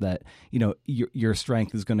process that, your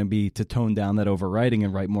strength is going to be to tone down that overwriting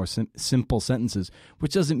and write more simple sentences,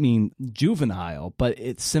 which doesn't mean juvenile, but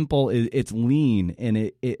it's simple, it's lean, and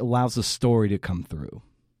it allows the story to come through.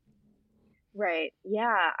 Right.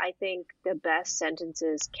 Yeah, I think the best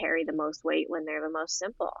sentences carry the most weight when they're the most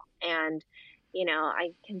simple. And,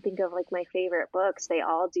 I can think of like my favorite books. They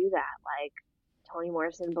all do that. Like Toni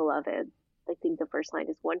Morrison, Beloved. I think the first line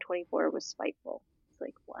is 124 was spiteful. It's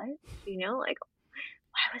like, what? Like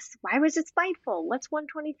why was it spiteful? What's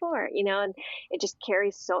 124? And it just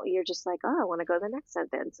carries, so you're just like, oh, I want to go to the next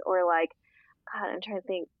sentence. Or like, God, I'm trying to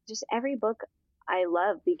think, just every book I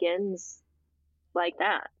love begins like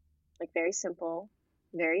that. Like very simple,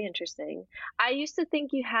 very interesting. I used to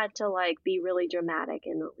think you had to like be really dramatic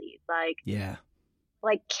in the lead.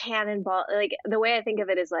 Like cannonball, like the way I think of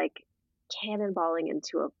it is like cannonballing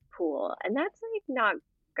into a pool, and that's like not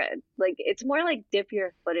good. Like it's more like dip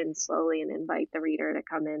your foot in slowly and invite the reader to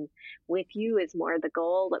come in with you is more the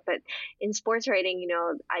goal. But in sports writing,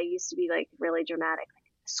 I used to be like really dramatic. Like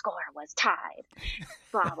the score was tied,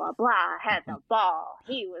 blah blah blah, had the ball,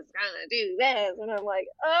 he was gonna do this, and I'm like,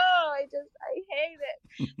 oh, I hate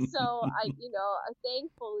it. So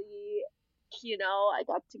thankfully, I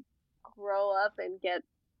got to grow up and get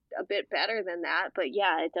a bit better than that. But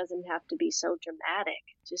yeah, it doesn't have to be so dramatic.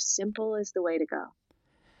 Just simple is the way to go.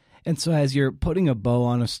 And so as you're putting a bow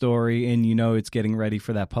on a story and it's getting ready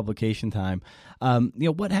for that publication time,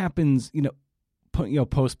 what happens,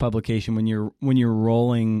 post publication when you're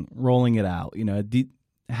rolling it out,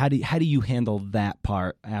 how do you handle that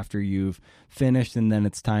part after you've finished and then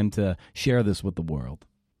it's time to share this with the world?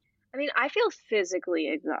 I mean, I feel physically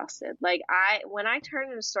exhausted. Like when I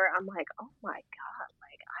turn in a story, I'm like, oh my God,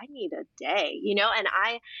 like I need a day, and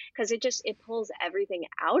because it pulls everything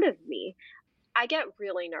out of me. I get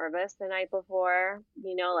really nervous the night before,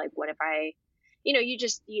 like what if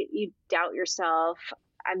you doubt yourself.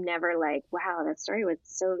 I'm never like, wow, that story was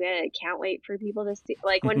so good. Can't wait for people to see.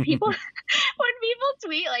 Like when people, when people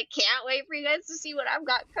tweet like, can't wait for you guys to see what I've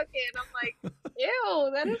got cooking. I'm like,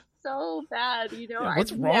 ew, that is so bad. Yeah,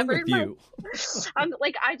 what's I've wrong never with you? I'm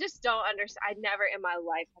like, I just don't understand. I never in my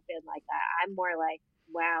life have been like that. I'm more like,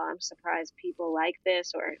 wow, I'm surprised people like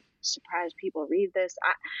this or surprised people read this.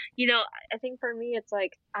 I think for me, it's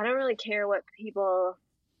like, I don't really care what people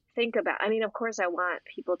think about. I mean, of course, I want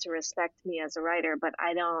people to respect me as a writer, but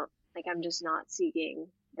I don't like, I'm just not seeking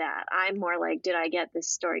that. I'm more like, did I get this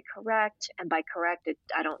story correct? And by correct,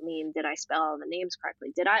 I don't mean did I spell all the names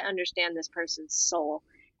correctly? Did I understand this person's soul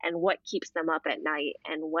and what keeps them up at night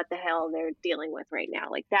and what the hell they're dealing with right now?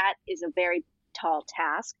 Like that is a very tall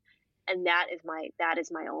task. And that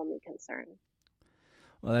is my only concern.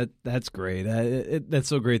 Well, that's great. That's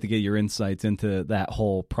so great to get your insights into that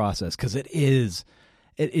whole process because it is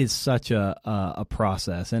such a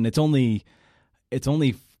process, and it's only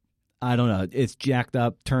I don't know, it's jacked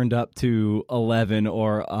up, turned up to 11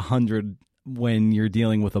 or 100 when you're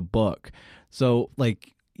dealing with a book. So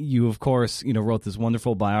like you of course wrote this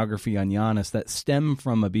wonderful biography on Giannis that stemmed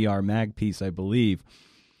from a BR Mag piece, I believe.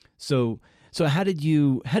 So how did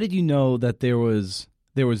you know that there was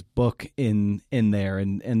book in there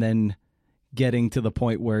and then getting to the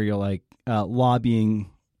point where you're like lobbying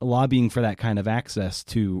for that kind of access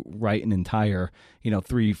to write an entire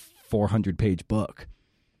 300-400 page book?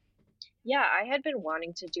 Yeah, I had been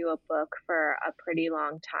wanting to do a book for a pretty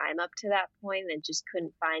long time up to that point and just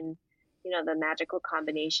couldn't find the magical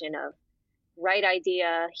combination of right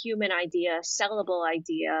idea, human idea, sellable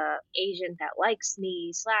idea, agent that likes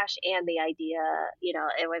me / and the idea.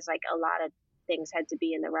 It was like a lot of things had to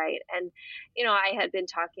be in the right. And I had been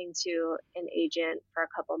talking to an agent for a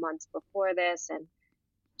couple months before this and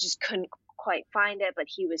just couldn't quite find it, but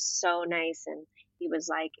he was so nice and he was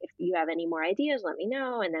like, if you have any more ideas, let me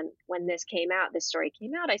know. And then when this story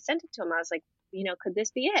came out, I sent it to him. I was like, could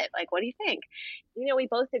this be it? Like, what do you think? We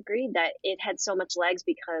both agreed that it had so much legs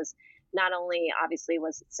because not only obviously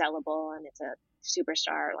was it sellable and it's a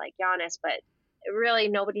superstar like Giannis, but really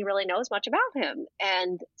nobody really knows much about him.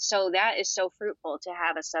 And so that is so fruitful to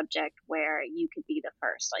have a subject where you could be the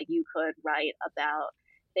first, like you could write about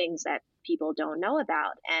things that people don't know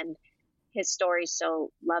about. And his story's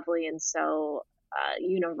so lovely and so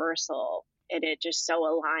universal. And it just so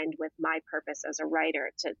aligned with my purpose as a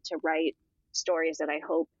writer to write stories that I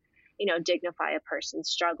hope, dignify a person's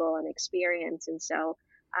struggle and experience. And so,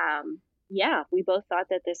 yeah, we both thought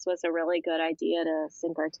that this was a really good idea to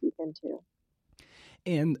sink our teeth into.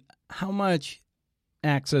 And how much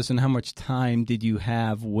access and how much time did you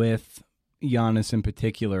have with Giannis in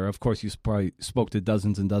particular? Of course, you probably spoke to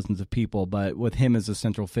dozens and dozens of people, but with him as a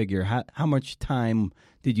central figure, how much time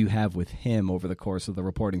did you have with him over the course of the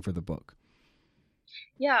reporting for the book?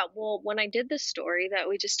 Yeah, well, when I did the story that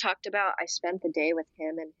we just talked about, I spent the day with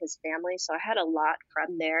him and his family. So I had a lot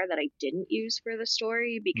from there that I didn't use for the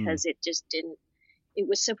story because it just didn't, it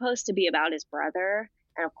was supposed to be about his brother.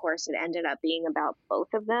 And of course, it ended up being about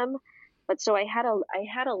both of them. But so I had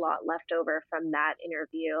a lot left over from that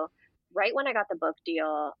interview. Right when I got the book deal,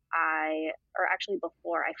 or actually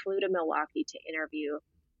before, I flew to Milwaukee to interview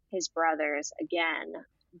his brothers again.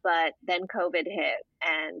 But then COVID hit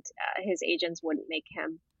and his agents wouldn't make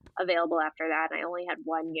him available after that. And I only had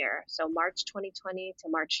 1 year. So March 2020 to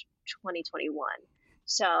March 2021.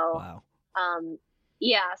 So, Wow.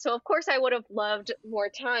 Yeah. So of course I would have loved more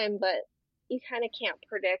time, but you kind of can't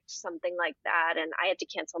predict something like that. And I had to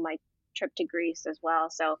cancel my trip to Greece as well.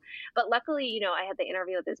 So, but luckily, I had the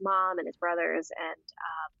interview with his mom and his brothers and,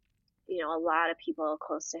 a lot of people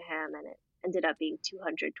close to him. And ended up being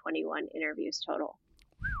 221 interviews total.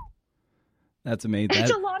 That's amazing.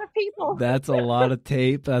 That's a lot of people. That's a lot of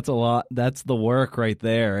tape. That's a lot. That's the work right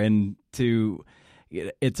there. And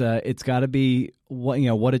it's got to be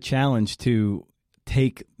what a challenge to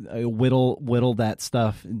take whittle that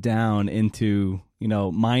stuff down into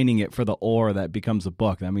mining it for the ore that becomes a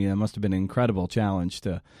book. I mean, it must have been an incredible challenge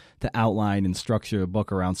to outline and structure a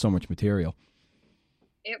book around so much material.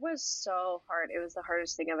 It was so hard. It was the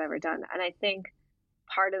hardest thing I've ever done. And I think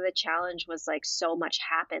part of the challenge was like so much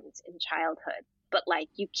happens in childhood, but like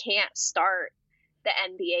you can't start the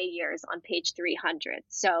NBA years on page 300.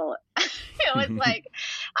 So it was like,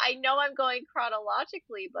 I know I'm going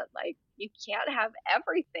chronologically, but like you can't have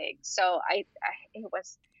everything. So I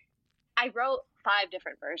wrote 5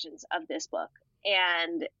 different versions of this book,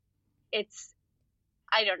 and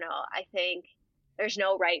I don't know. I think there's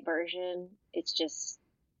no right version. It's just,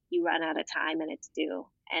 you run out of time and it's due.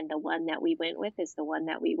 And the one that we went with is the one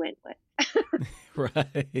that we went with.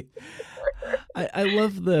 Right. I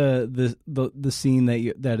love the scene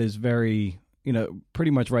that is very,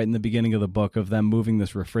 pretty much right in the beginning of the book, of them moving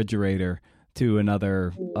this refrigerator to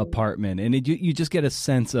another apartment. And you just get a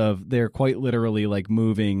sense of they're quite literally like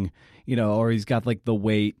moving, or he's got like the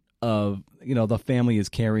weight of, the family is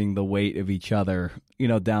carrying the weight of each other,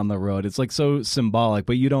 down the road. It's like so symbolic,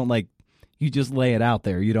 but you don't you just lay it out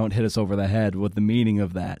there. You don't hit us over the head with the meaning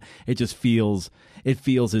of that. It just feels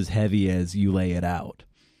as heavy as you lay it out.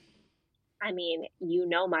 I mean,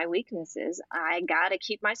 my weaknesses. I got to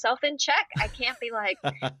keep myself in check. I can't be like,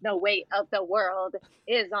 the weight of the world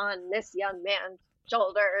is on this young man's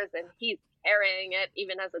shoulders and he's carrying it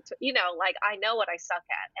even as like I know what I suck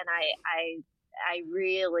at. And I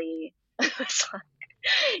really,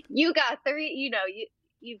 you got 3,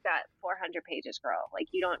 you've got 400 pages, girl. Like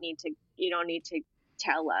you don't need to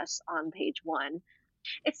tell us on page 1.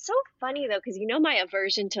 It's so funny though, because my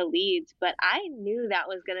aversion to leads, but I knew that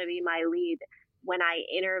was going to be my lead when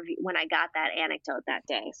I got that anecdote that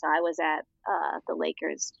day. So I was at the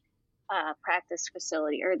Lakers practice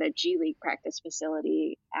facility, or the G League practice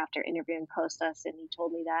facility, after interviewing Kostas, and he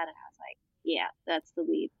told me that, and I was like, yeah, that's the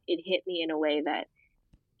lead. It hit me in a way that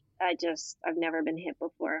I've never been hit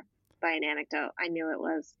before by an anecdote. I knew it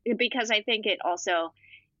was, because I think it also,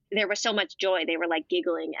 there was so much joy. They were like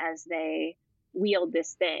giggling as they wield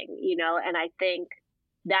this thing, and I think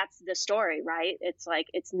that's the story, right? It's like,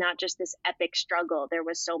 it's not just this epic struggle. There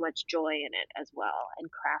was so much joy in it as well, and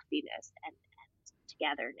craftiness and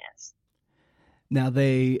togetherness. Now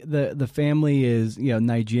the family is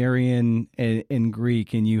Nigerian and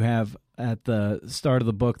Greek, and you have at the start of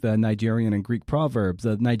the book the Nigerian and Greek proverbs.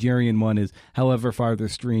 The Nigerian one is, however far the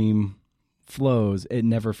stream flows, it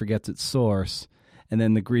never forgets its source. And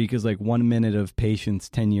then the Greek is like 1 minute of patience,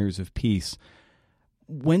 10 years of peace.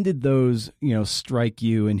 When did those, strike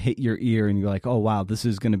you and hit your ear and you're like, oh, wow, this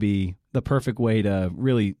is going to be the perfect way to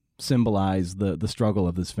really symbolize the struggle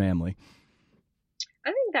of this family?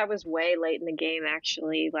 I think that was way late in the game,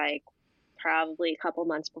 actually, like probably a couple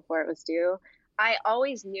months before it was due. I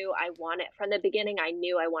always knew from the beginning, I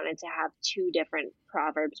knew I wanted to have 2 different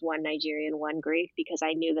proverbs, one Nigerian, one Greek, because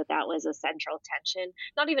I knew that was a central tension,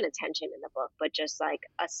 not even a tension in the book, but just like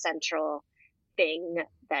a central thing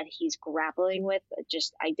that he's grappling with.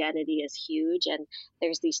 Just identity is huge, and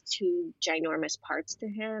there's these 2 ginormous parts to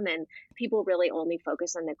him, and people really only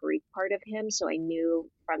focus on the Greek part of him. So I knew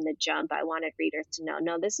from the jump I wanted readers to know,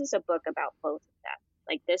 no, this is a book about both of them.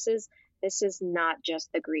 Like this is not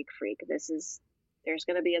just the Greek freak. There's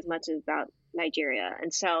going to be as much about Nigeria.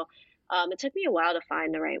 And so it took me a while to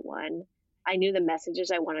find the right one. I knew the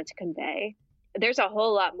messages I wanted to convey. There's a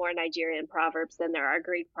whole lot more Nigerian proverbs than there are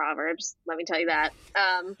Greek proverbs. Let me tell you that.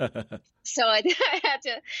 So I had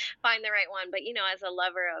to find the right one. But, as a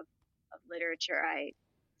lover of literature,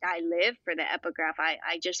 I live for the epigraph.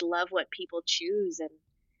 I just love what people choose, and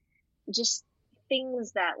just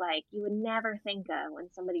things that like you would never think of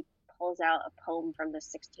when somebody pulls out a poem from the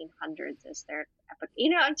 1600s as their epic.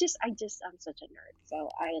 I'm such a nerd. So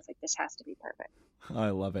I was like, this has to be perfect. I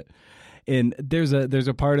love it. And there's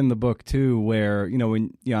a part in the book too where,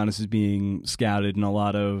 when Giannis is being scouted, and a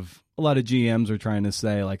lot of GMs are trying to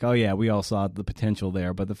say like, oh yeah, we all saw the potential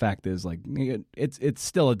there, but the fact is like it's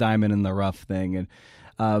still a diamond in the rough thing.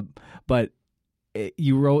 And but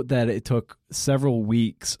you wrote that it took several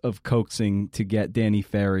weeks of coaxing to get Danny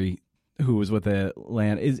Ferry, who was with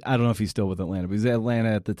Atlanta. I don't know if he's still with Atlanta, but he was at Atlanta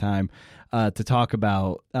at the time, to talk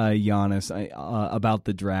about Giannis, about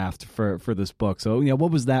the draft for this book. So,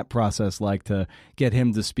 what was that process like to get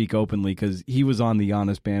him to speak openly? Because he was on the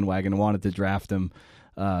Giannis bandwagon and wanted to draft him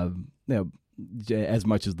as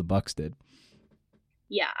much as the Bucks did.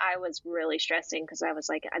 Yeah, I was really stressing because I was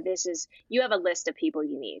like, you have a list of people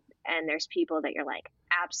you need. And there's people that you're like,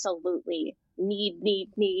 absolutely need,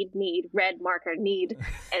 red marker, need.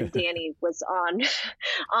 And Danny was on,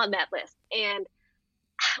 on that list. And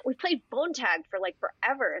we played phone tag for like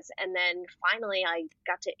forever. And then finally I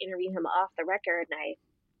got to interview him off the record, and I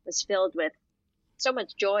was filled with so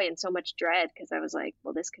much joy and so much dread because I was like,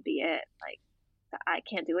 well, this could be it. Like, I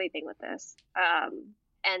can't do anything with this.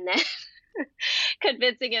 And then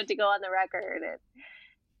convincing him to go on the record. And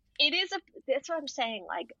that's what I'm saying.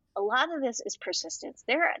 Like, a lot of this is persistence.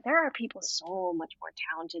 There are people so much more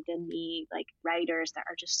talented than me, like writers that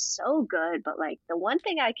are just so good. But like, the one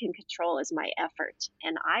thing I can control is my effort,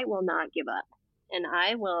 and I will not give up. And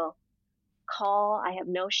I will call. I have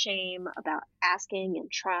no shame about asking and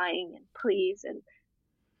trying and please. And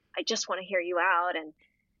I just want to hear you out. And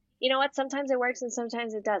you know what? Sometimes it works and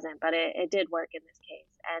sometimes it doesn't, but it did work in this case.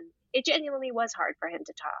 And it genuinely was hard for him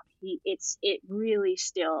to talk. It really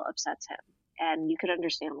still upsets him. And you could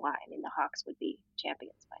understand why. I mean, the Hawks would be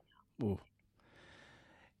champions by now. Ooh.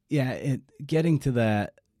 Yeah, getting to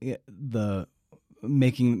that, the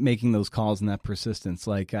making those calls and that persistence.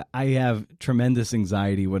 Like, I have tremendous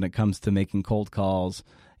anxiety when it comes to making cold calls,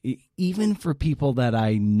 even for people that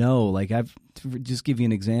I know. Like, to just give you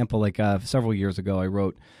an example, like several years ago, I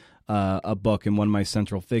wrote a book, and one of my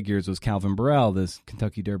central figures was Calvin Burrell, this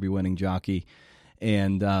Kentucky Derby winning jockey.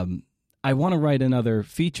 And I want to write another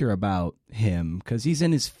feature about him because he's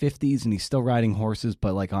in his 50s and he's still riding horses,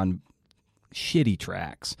 but like on shitty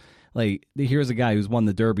tracks. Like, here's a guy who's won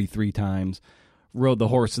the Derby 3 times, rode the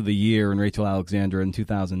Horse of the Year in Rachel Alexandra in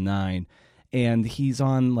 2009, and he's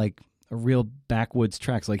on like a real backwoods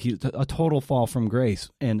tracks. Like, he's a total fall from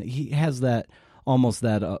grace, and he has that almost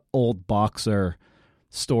that old boxer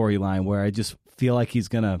storyline where I just feel like he's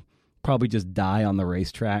gonna probably just die on the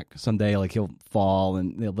racetrack someday. Like, he'll fall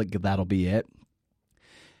and like that'll be it.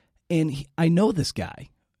 And I know this guy,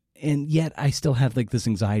 and yet I still have like this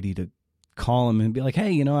anxiety to call him and be like,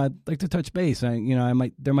 hey, I'd like to touch base.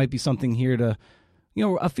 There might be something here to,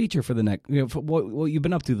 a feature for the next, for what you've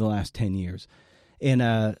been up to the last 10 years.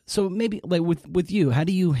 And so maybe like with you, how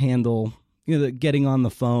do you handle, getting on the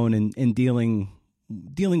phone and dealing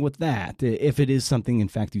with that, if it is something in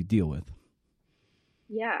fact you deal with?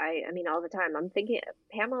 Yeah, I mean, all the time. I'm thinking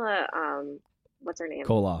Pamela, what's her name?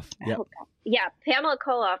 Koloff. Yep. Yeah, Pamela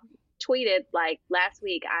Koloff tweeted like last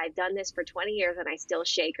week, I've done this for 20 years and I still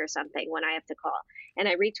shake or something when I have to call. And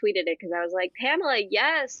I retweeted it because I was like, Pamela,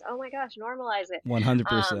 yes. Oh my gosh, normalize it.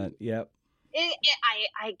 100%. Yep.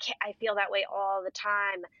 I feel that way all the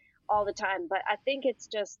time. But I think it's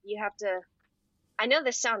just, you have to, I know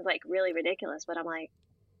this sounds like really ridiculous, but I'm like,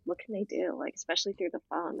 what can they do? Like, especially through the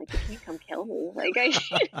phone, like, you can't come kill me. Like, what's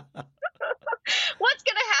going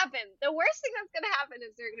to happen? The worst thing that's going to happen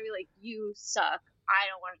is they're going to be like, you suck. I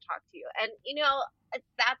don't want to talk to you. And,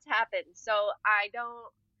 that's happened. So I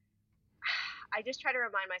just try to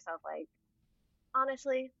remind myself, like,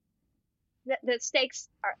 honestly, the stakes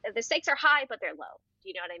are high, but they're low. Do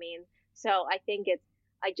you know what I mean? So I think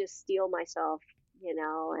I just steel myself,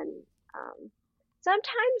 and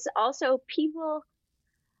sometimes also people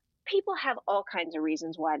have all kinds of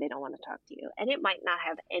reasons why they don't want to talk to you. And it might not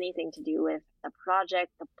have anything to do with the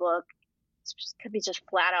project, the book. It could be just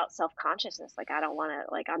flat out self-consciousness. Like, I don't want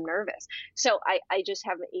to, like, I'm nervous. So I just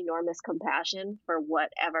have enormous compassion for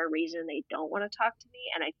whatever reason they don't want to talk to me.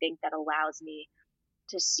 And I think that allows me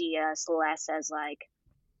to see us less as like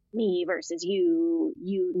me versus you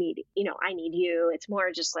need, I need you. It's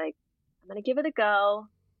more just like, I'm going to give it a go.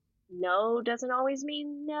 No doesn't always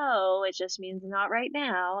mean no. It just means not right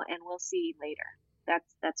now, and we'll see later.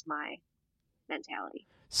 That's my mentality.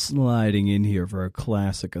 Sliding in here for a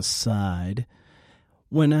classic aside.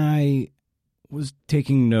 When I was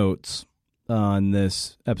taking notes on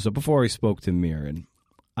this episode, before I spoke to Mirin,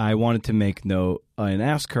 I wanted to make note and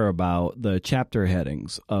ask her about the chapter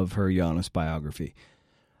headings of her Giannis biography.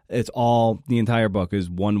 The entire book is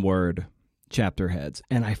one word chapter heads.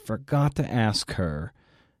 And I forgot to ask her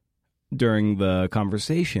during the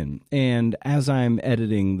conversation. And as I'm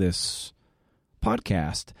editing this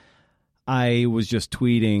podcast, I was just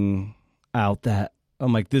tweeting out that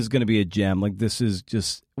I'm like, this is going to be a gem. Like, this is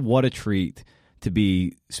just, what a treat to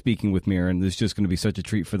be speaking with Mirin. This is just going to be such a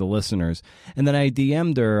treat for the listeners. And then I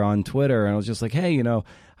DM'd her on Twitter, and I was just like, hey,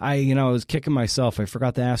 I was kicking myself. I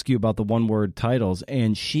forgot to ask you about the one-word titles.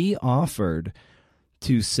 And she offered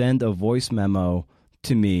to send a voice memo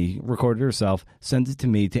to me, recorded herself, sent it to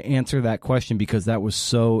me to answer that question, because that was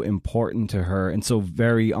so important to her and so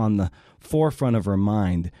very on the forefront of her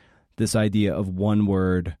mind, this idea of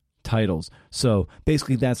one-word titles. So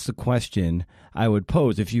basically that's the question I would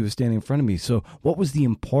pose if you were standing in front of me. So what was the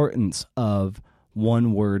importance of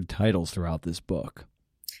one-word titles throughout this book?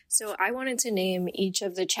 So I wanted to name each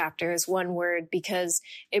of the chapters one word because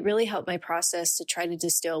it really helped my process to try to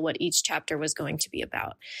distill what each chapter was going to be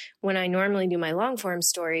about. When I normally do my long form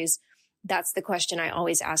stories, that's the question I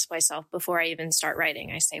always ask myself before I even start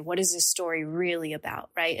writing. I say, what is this story really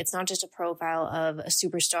about, right? It's not just a profile of a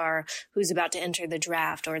superstar who's about to enter the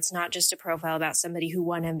draft, or it's not just a profile about somebody who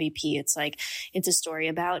won MVP. It's like, it's a story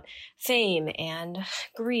about fame and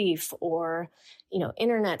grief, or,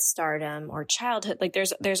 internet stardom or childhood. Like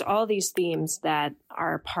there's all these themes that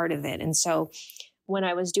are part of it. And so when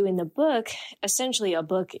I was doing the book, essentially a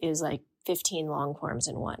book is like 15 long forms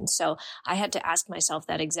in one. So I had to ask myself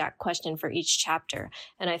that exact question for each chapter.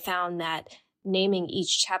 And I found that naming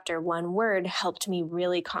each chapter one word helped me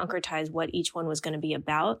really concretize what each one was going to be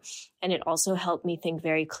about. And it also helped me think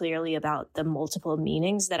very clearly about the multiple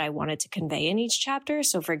meanings that I wanted to convey in each chapter.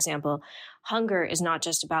 So for example, hunger is not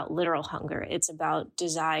just about literal hunger. It's about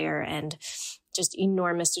desire and just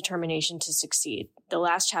enormous determination to succeed. The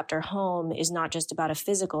last chapter, home, is not just about a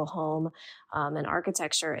physical home and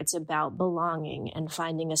architecture. It's about belonging and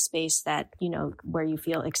finding a space that, where you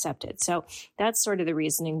feel accepted. So that's sort of the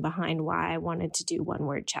reasoning behind why I wanted to do one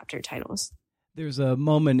word chapter titles. There's a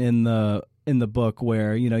moment in the book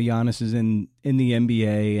where, Giannis is in the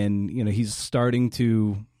NBA and, he's starting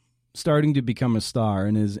to become a star,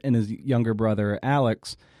 and his younger brother,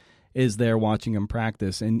 Alex, is there watching him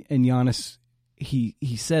practice. And Giannis,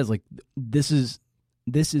 he says, like, this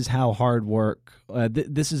is how hard work,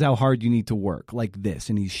 this is how hard you need to work, like this.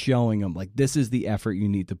 And he's showing him, like, this is the effort you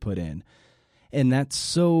need to put in. And that's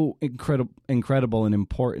so incredible and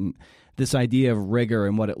important, this idea of rigor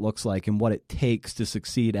and what it looks like and what it takes to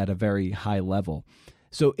succeed at a very high level.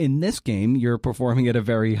 So in this game, you're performing at a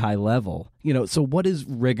very high level. So what does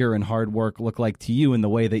rigor and hard work look like to you in the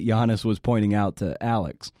way that Giannis was pointing out to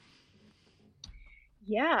Alex?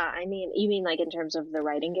 Yeah, I mean, you mean like in terms of the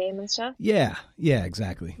writing game and stuff? Yeah,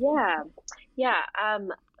 exactly. Yeah.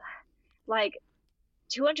 Like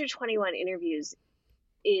 221 interviews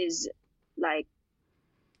is like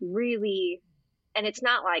really, and it's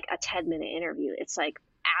not like a 10-minute interview. It's like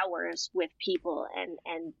hours with people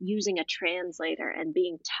and using a translator and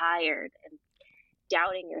being tired and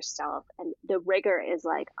doubting yourself. And the rigor is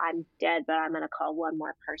like, I'm dead, but I'm going to call one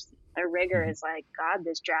more person. The rigor is like, God,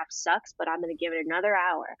 this draft sucks, but I'm going to give it another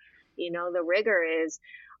hour. The rigor is,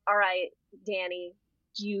 all right, Danny,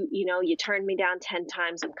 you turned me down 10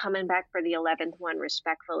 times. I'm coming back for the 11th one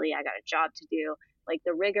respectfully. I got a job to do. Like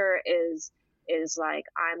the rigor is like,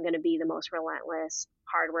 I'm going to be the most relentless,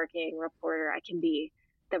 hardworking reporter I can be.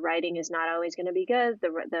 The writing is not always going to be good.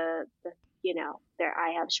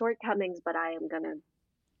 I have shortcomings, but I am going to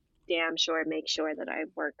damn sure make sure that I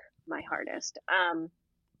work my hardest.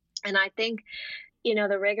 And I think,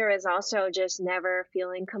 the rigor is also just never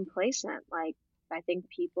feeling complacent. Like, I think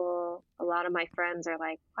a lot of my friends are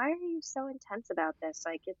like, why are you so intense about this?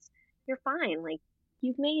 Like, you're fine. Like,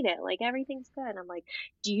 you've made it. Like, everything's good. I'm like,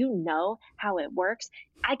 do you know how it works?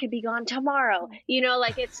 I could be gone tomorrow.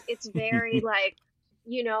 Like it's very like,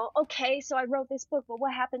 okay, so I wrote this book, but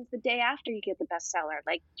what happens the day after you get the bestseller?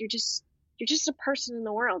 Like, you're just a person in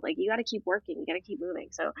the world. Like, you got to keep working. You got to keep moving.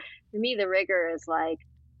 So for me, the rigor is like,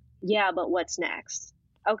 yeah, but what's next?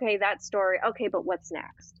 Okay, that story. Okay, but what's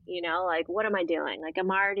next? Like, what am I doing? Like,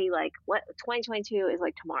 I'm already like, what 2022 is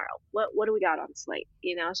like tomorrow. What do we got on slate?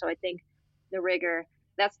 So I think the rigor,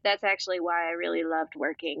 that's actually why I really loved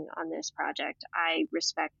working on this project. I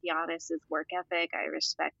respect Giannis's work ethic. I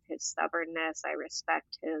respect his stubbornness. I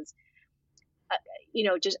respect his,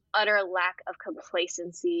 just utter lack of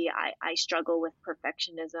complacency. I struggle with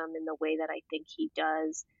perfectionism in the way that I think he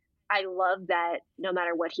does. I love that no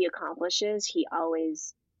matter what he accomplishes, he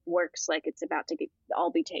always works like it's about to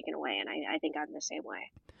all be taken away. And I think I'm the same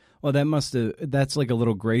way. Well, that's like a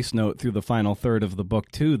little grace note through the final third of the book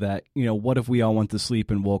too, that, what if we all went to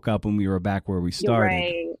sleep and woke up and we were back where we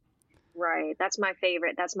started? Right. That's my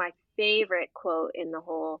favorite quote in the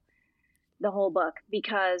whole book,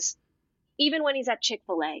 because even when he's at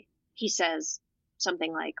Chick-fil-A, he says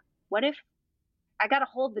something like, what if I got to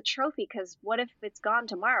hold the trophy, because what if it's gone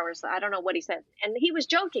tomorrow? Or so, I don't know what he said. And he was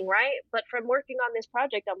joking, right? But from working on this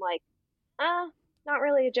project, I'm like, not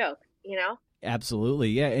really a joke, Absolutely.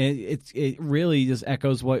 Yeah. It really just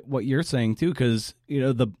echoes what you're saying too. Cause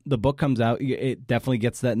the book comes out, it definitely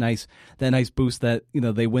gets that nice boost that,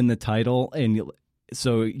 they win the title. And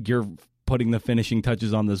so you're putting the finishing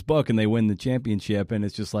touches on this book and they win the championship. And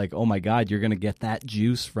it's just like, oh my God, you're going to get that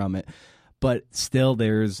juice from it. But still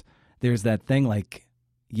there's that thing like,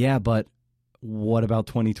 Yeah, but what about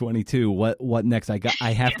 2022? What next?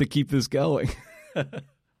 I have to keep this going.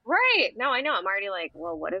 Right. No, I know. I'm already like,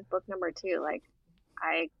 well, what is book number two? Like,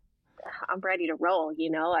 I I'm ready to roll, you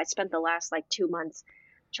know. I spent the last like 2 months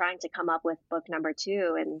trying to come up with book number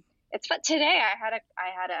two, and it's but today I had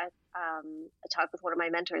a talk with one of my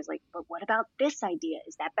mentors, like, but what about this idea?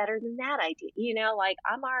 Is that better than that idea? You know, like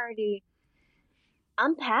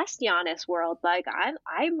I'm past the honest world. Like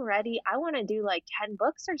I'm ready. I want to do like 10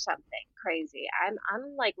 books or something crazy.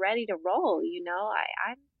 I'm like ready to roll, you know.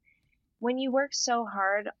 I'm when you work so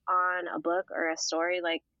hard on a book or a story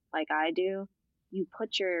like I do, you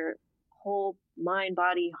put your whole mind,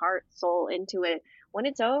 body, heart, soul into it. When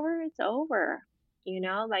it's over, it's over. You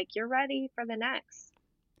know, like you're ready for the next.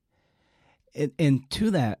 And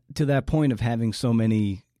to that point of having so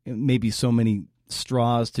many, maybe so many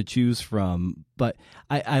straws to choose from, but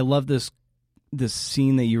I love this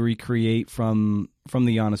scene that you recreate from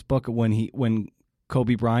the Honest Book when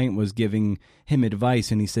Kobe Bryant was giving him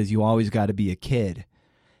advice and he says you always got to be a kid.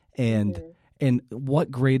 And Hmm. and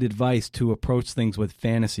what great advice to approach things with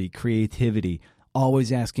fantasy, creativity,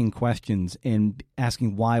 always asking questions and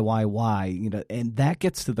asking why, you know, and that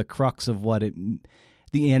gets to the crux of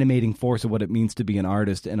the animating force of what it means to be an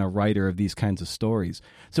artist and a writer of these kinds of stories.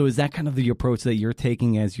 So is that kind of the approach that you're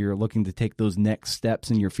taking as you're looking to take those next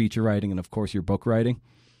steps in your feature writing and of course your book writing?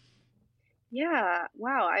 Yeah.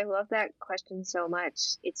 Wow. I love that question so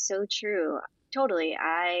much. It's so true. Totally.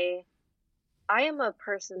 I am a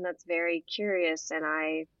person that's very curious and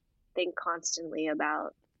I think constantly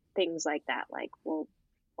about things like that. Like, well,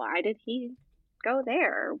 why did he go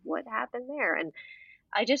there? What happened there? And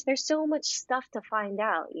there's so much stuff to find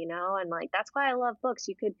out, you know? And like, that's why I love books.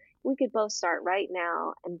 We could both start right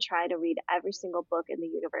now and try to read every single book in the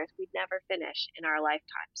universe. We'd never finish in our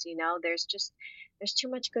lifetimes, you know? There's too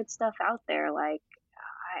much good stuff out there. Like,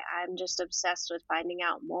 I'm just obsessed with finding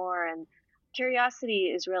out more. And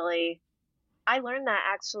curiosity is really, I learned that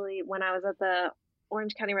actually when I was at the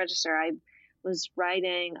Orange County Register. I was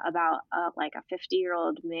writing about like a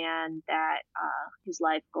 50-year-old man that his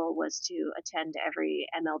life goal was to attend every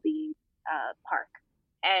MLB park,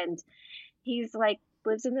 and he's like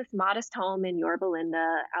lives in this modest home in Yorba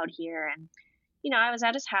Linda out here. And I was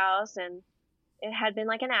at his house, and it had been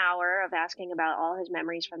like an hour of asking about all his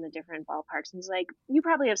memories from the different ballparks. And he's like, "You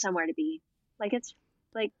probably have somewhere to be. Like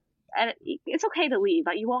like it's okay to leave,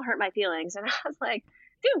 but you won't hurt my feelings." And I was like,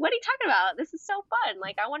 "Dude, what are you talking about? This is so fun.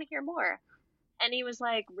 Like, I want to hear more." And he was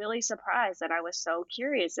like really surprised that I was so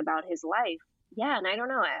curious about his life. Yeah, and I don't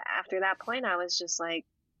know. After that point, I was just like,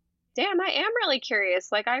 "Damn, I am really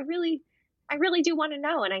curious. Like, I really do want to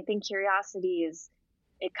know." And I think curiosity is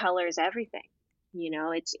it colors everything.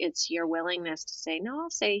 It's your willingness to say, "No, I'll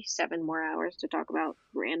say 7 more hours to talk about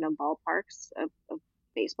random ballparks of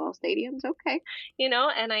baseball stadiums." Okay, and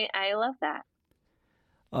I love that.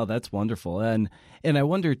 Oh, that's wonderful. And I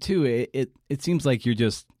wonder too, it seems like you're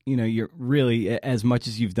just, you know, you're really as much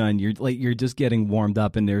as you've done, you're just getting warmed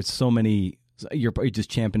up and there's so many you're probably just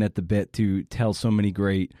champing at the bit to tell so many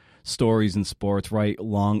great stories in sports, right?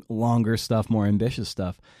 Longer stuff, more ambitious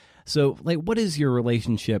stuff. So, like, what is your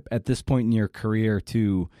relationship at this point in your career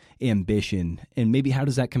to ambition, and maybe how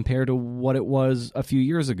does that compare to what it was a few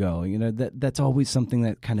years ago? You know, that's always something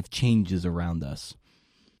that kind of changes around us.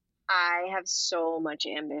 I have so much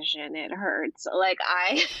ambition. It hurts. Like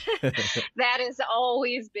that has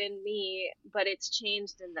always been me, but it's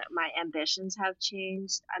changed in that my ambitions have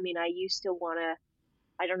changed. I mean, I used to want to,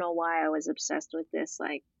 I don't know why I was obsessed with this,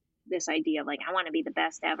 like this idea of like, I want to be the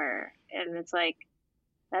best ever. And it's like,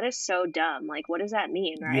 that is so dumb. Like, what does that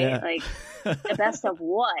mean? Right? Yeah. Like the best of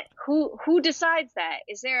what? Who decides that?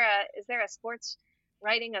 Is there a sports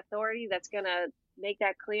writing authority that's going to make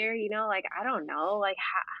that clear? Like, I don't know. Like,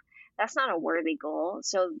 that's not a worthy goal.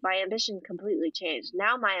 So my ambition completely changed.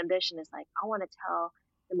 Now my ambition is like, I want to tell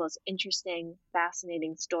the most interesting,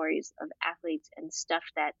 fascinating stories of athletes and stuff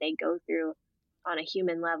that they go through on a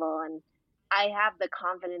human level. And I have the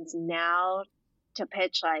confidence now to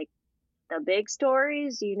pitch like the big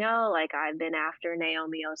stories, like I've been after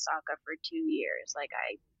Naomi Osaka for 2 years. Like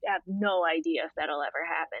I have no idea if that'll ever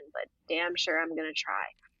happen, but damn sure I'm going to try.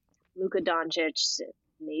 Luka Doncic,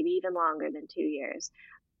 maybe even longer than 2 years.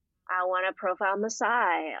 I want to profile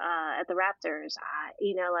Masai at the Raptors.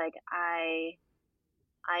 Like I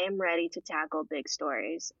am ready to tackle big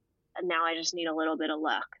stories, and now I just need a little bit of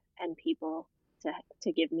luck and people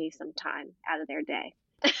to give me some time out of their day.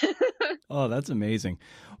 Oh, that's amazing.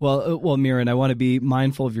 Well, Mirin, I want to be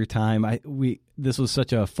mindful of your time. This was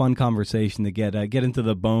such a fun conversation to get into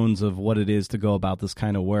the bones of what it is to go about this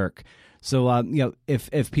kind of work. So,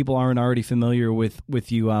 if people aren't already familiar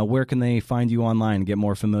with you, where can they find you online and get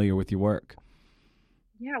more familiar with your work?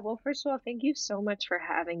 Yeah, well, first of all, thank you so much for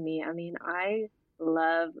having me. I mean, I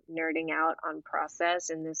love nerding out on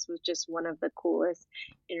process, and this was just one of the coolest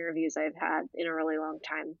interviews I've had in a really long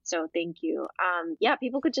time. So thank you. Yeah,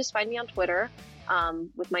 people could just find me on Twitter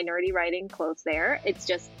with my nerdy writing clothes there. It's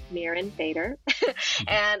just Mirin Fader.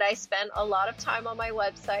 And I spend a lot of time on my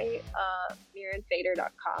website,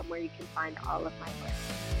 mirinfader.com, where you can find all of my work.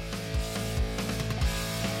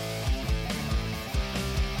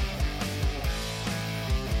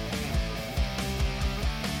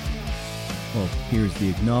 Well, here's the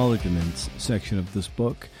acknowledgments section of this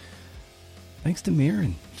book. Thanks to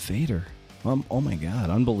Mirin Fader. Oh my God,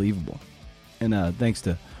 unbelievable. And thanks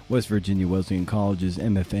to West Virginia Wesleyan College's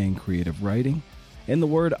MFA in Creative Writing. And the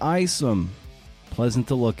word ISOM, pleasant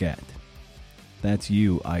to look at. That's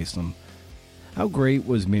you, ISOM. How great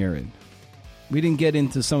was Mirin? We didn't get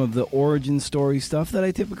into some of the origin story stuff that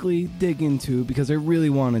I typically dig into because I really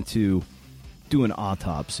wanted to do an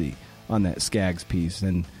autopsy on that Skaggs piece,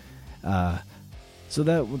 and so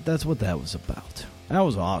that's what that was about. That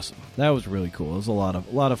was awesome. That was really cool. It was a lot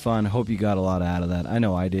of fun. I hope you got a lot out of that. I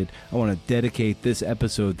know I did. I want to dedicate this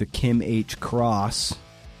episode to Kim H. Cross.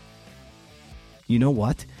 You know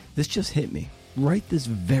what? This just hit me right this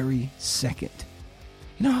very second.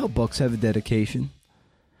 You know how books have a dedication?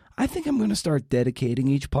 I think I'm going to start dedicating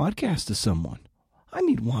each podcast to someone. I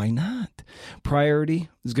mean, why not? Priority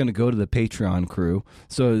is going to go to the Patreon crew.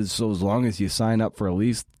 So as long as you sign up for at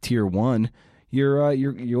least tier 1,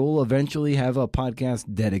 you'll eventually have a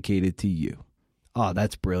podcast dedicated to you. Oh,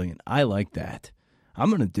 that's brilliant. I like that. I'm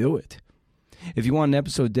going to do it. If you want an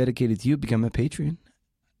episode dedicated to you, become a Patreon.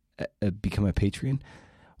 Become a Patreon.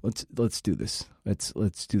 Let's do this. Let's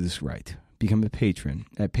do this right. Become a patron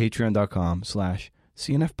at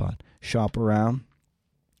patreon.com/CNFpod. Shop around.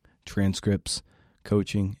 Transcripts,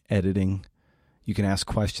 coaching, editing. You can ask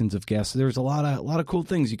questions of guests. There's a lot of cool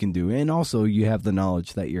things you can do, and also you have the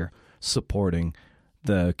knowledge that you're supporting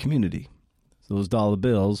the community. So those dollar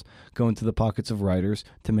bills go into the pockets of writers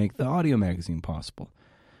to make the audio magazine possible.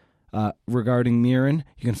 Regarding Mirin,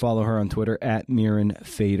 you can follow her on Twitter at Mirin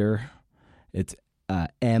Fader. It's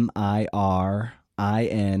MIRINFADER,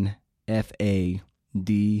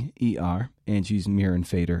 and she's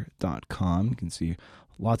mirinfader.com. You can see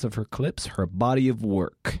lots of her clips, her body of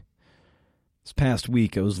work. This past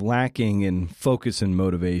week, I was lacking in focus and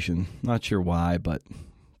motivation. Not sure why, but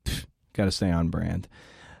got to stay on brand.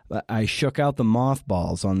 I shook out the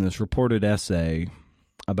mothballs on this reported essay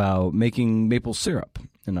about making maple syrup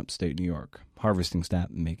in upstate New York, harvesting sap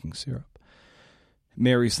and making syrup.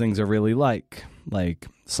 Marries things I really like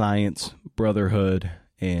science, brotherhood,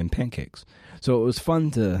 and pancakes. So it was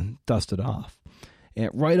fun to dust it off.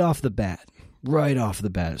 And right off the bat,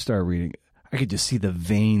 I started reading. I could just see the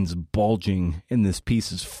veins bulging in this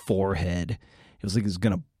piece's forehead. It was like it was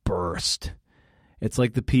going to burst. It's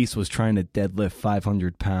like the piece was trying to deadlift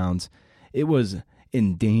 500 pounds. It was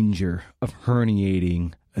in danger of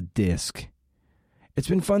herniating a disc. It's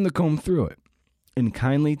been fun to comb through it and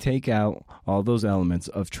kindly take out all those elements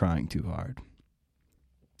of trying too hard.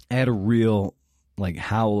 I had a real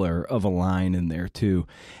howler of a line in there too,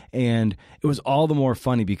 and it was all the more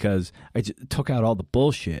funny because I just took out all the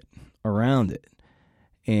bullshit around it,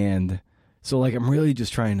 and so I'm really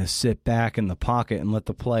just trying to sit back in the pocket and let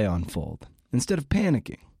the play unfold instead of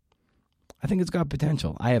panicking. I think it's got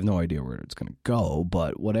potential. I have no idea where it's going to go,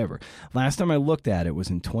 but whatever. Last time I looked at it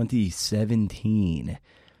was in 2017,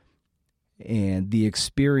 and the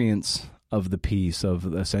experience of the piece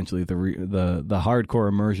of essentially the hardcore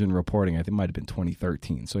immersion reporting, I think it might have been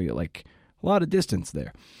 2013. So you a lot of distance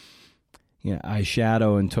there. Yeah, I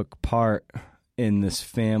shadow and took part in this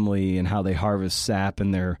family and how they harvest sap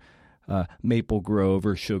in their maple grove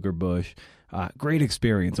or sugar bush. Great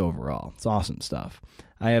experience overall. It's awesome stuff.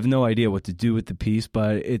 I have no idea what to do with the piece,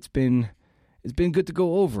 but it's been good to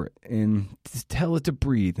go over it and to tell it to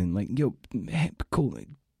breathe and man, cool.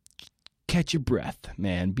 Catch your breath,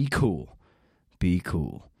 man. Be cool. Be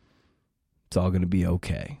cool. It's all going to be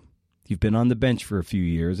okay. You've been on the bench for a few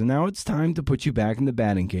years, and now it's time to put you back in the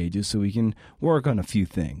batting cages so we can work on a few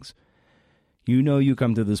things. You know you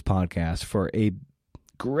come to this podcast for a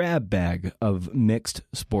grab bag of mixed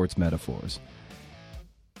sports metaphors.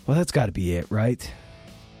 Well, that's got to be it, right?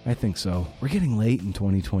 I think so. We're getting late in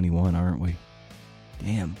 2021, aren't we?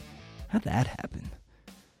 Damn, how'd that happen?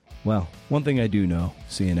 Well, one thing I do know,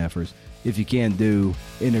 CNFers, if you can't do,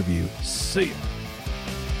 interview. See ya.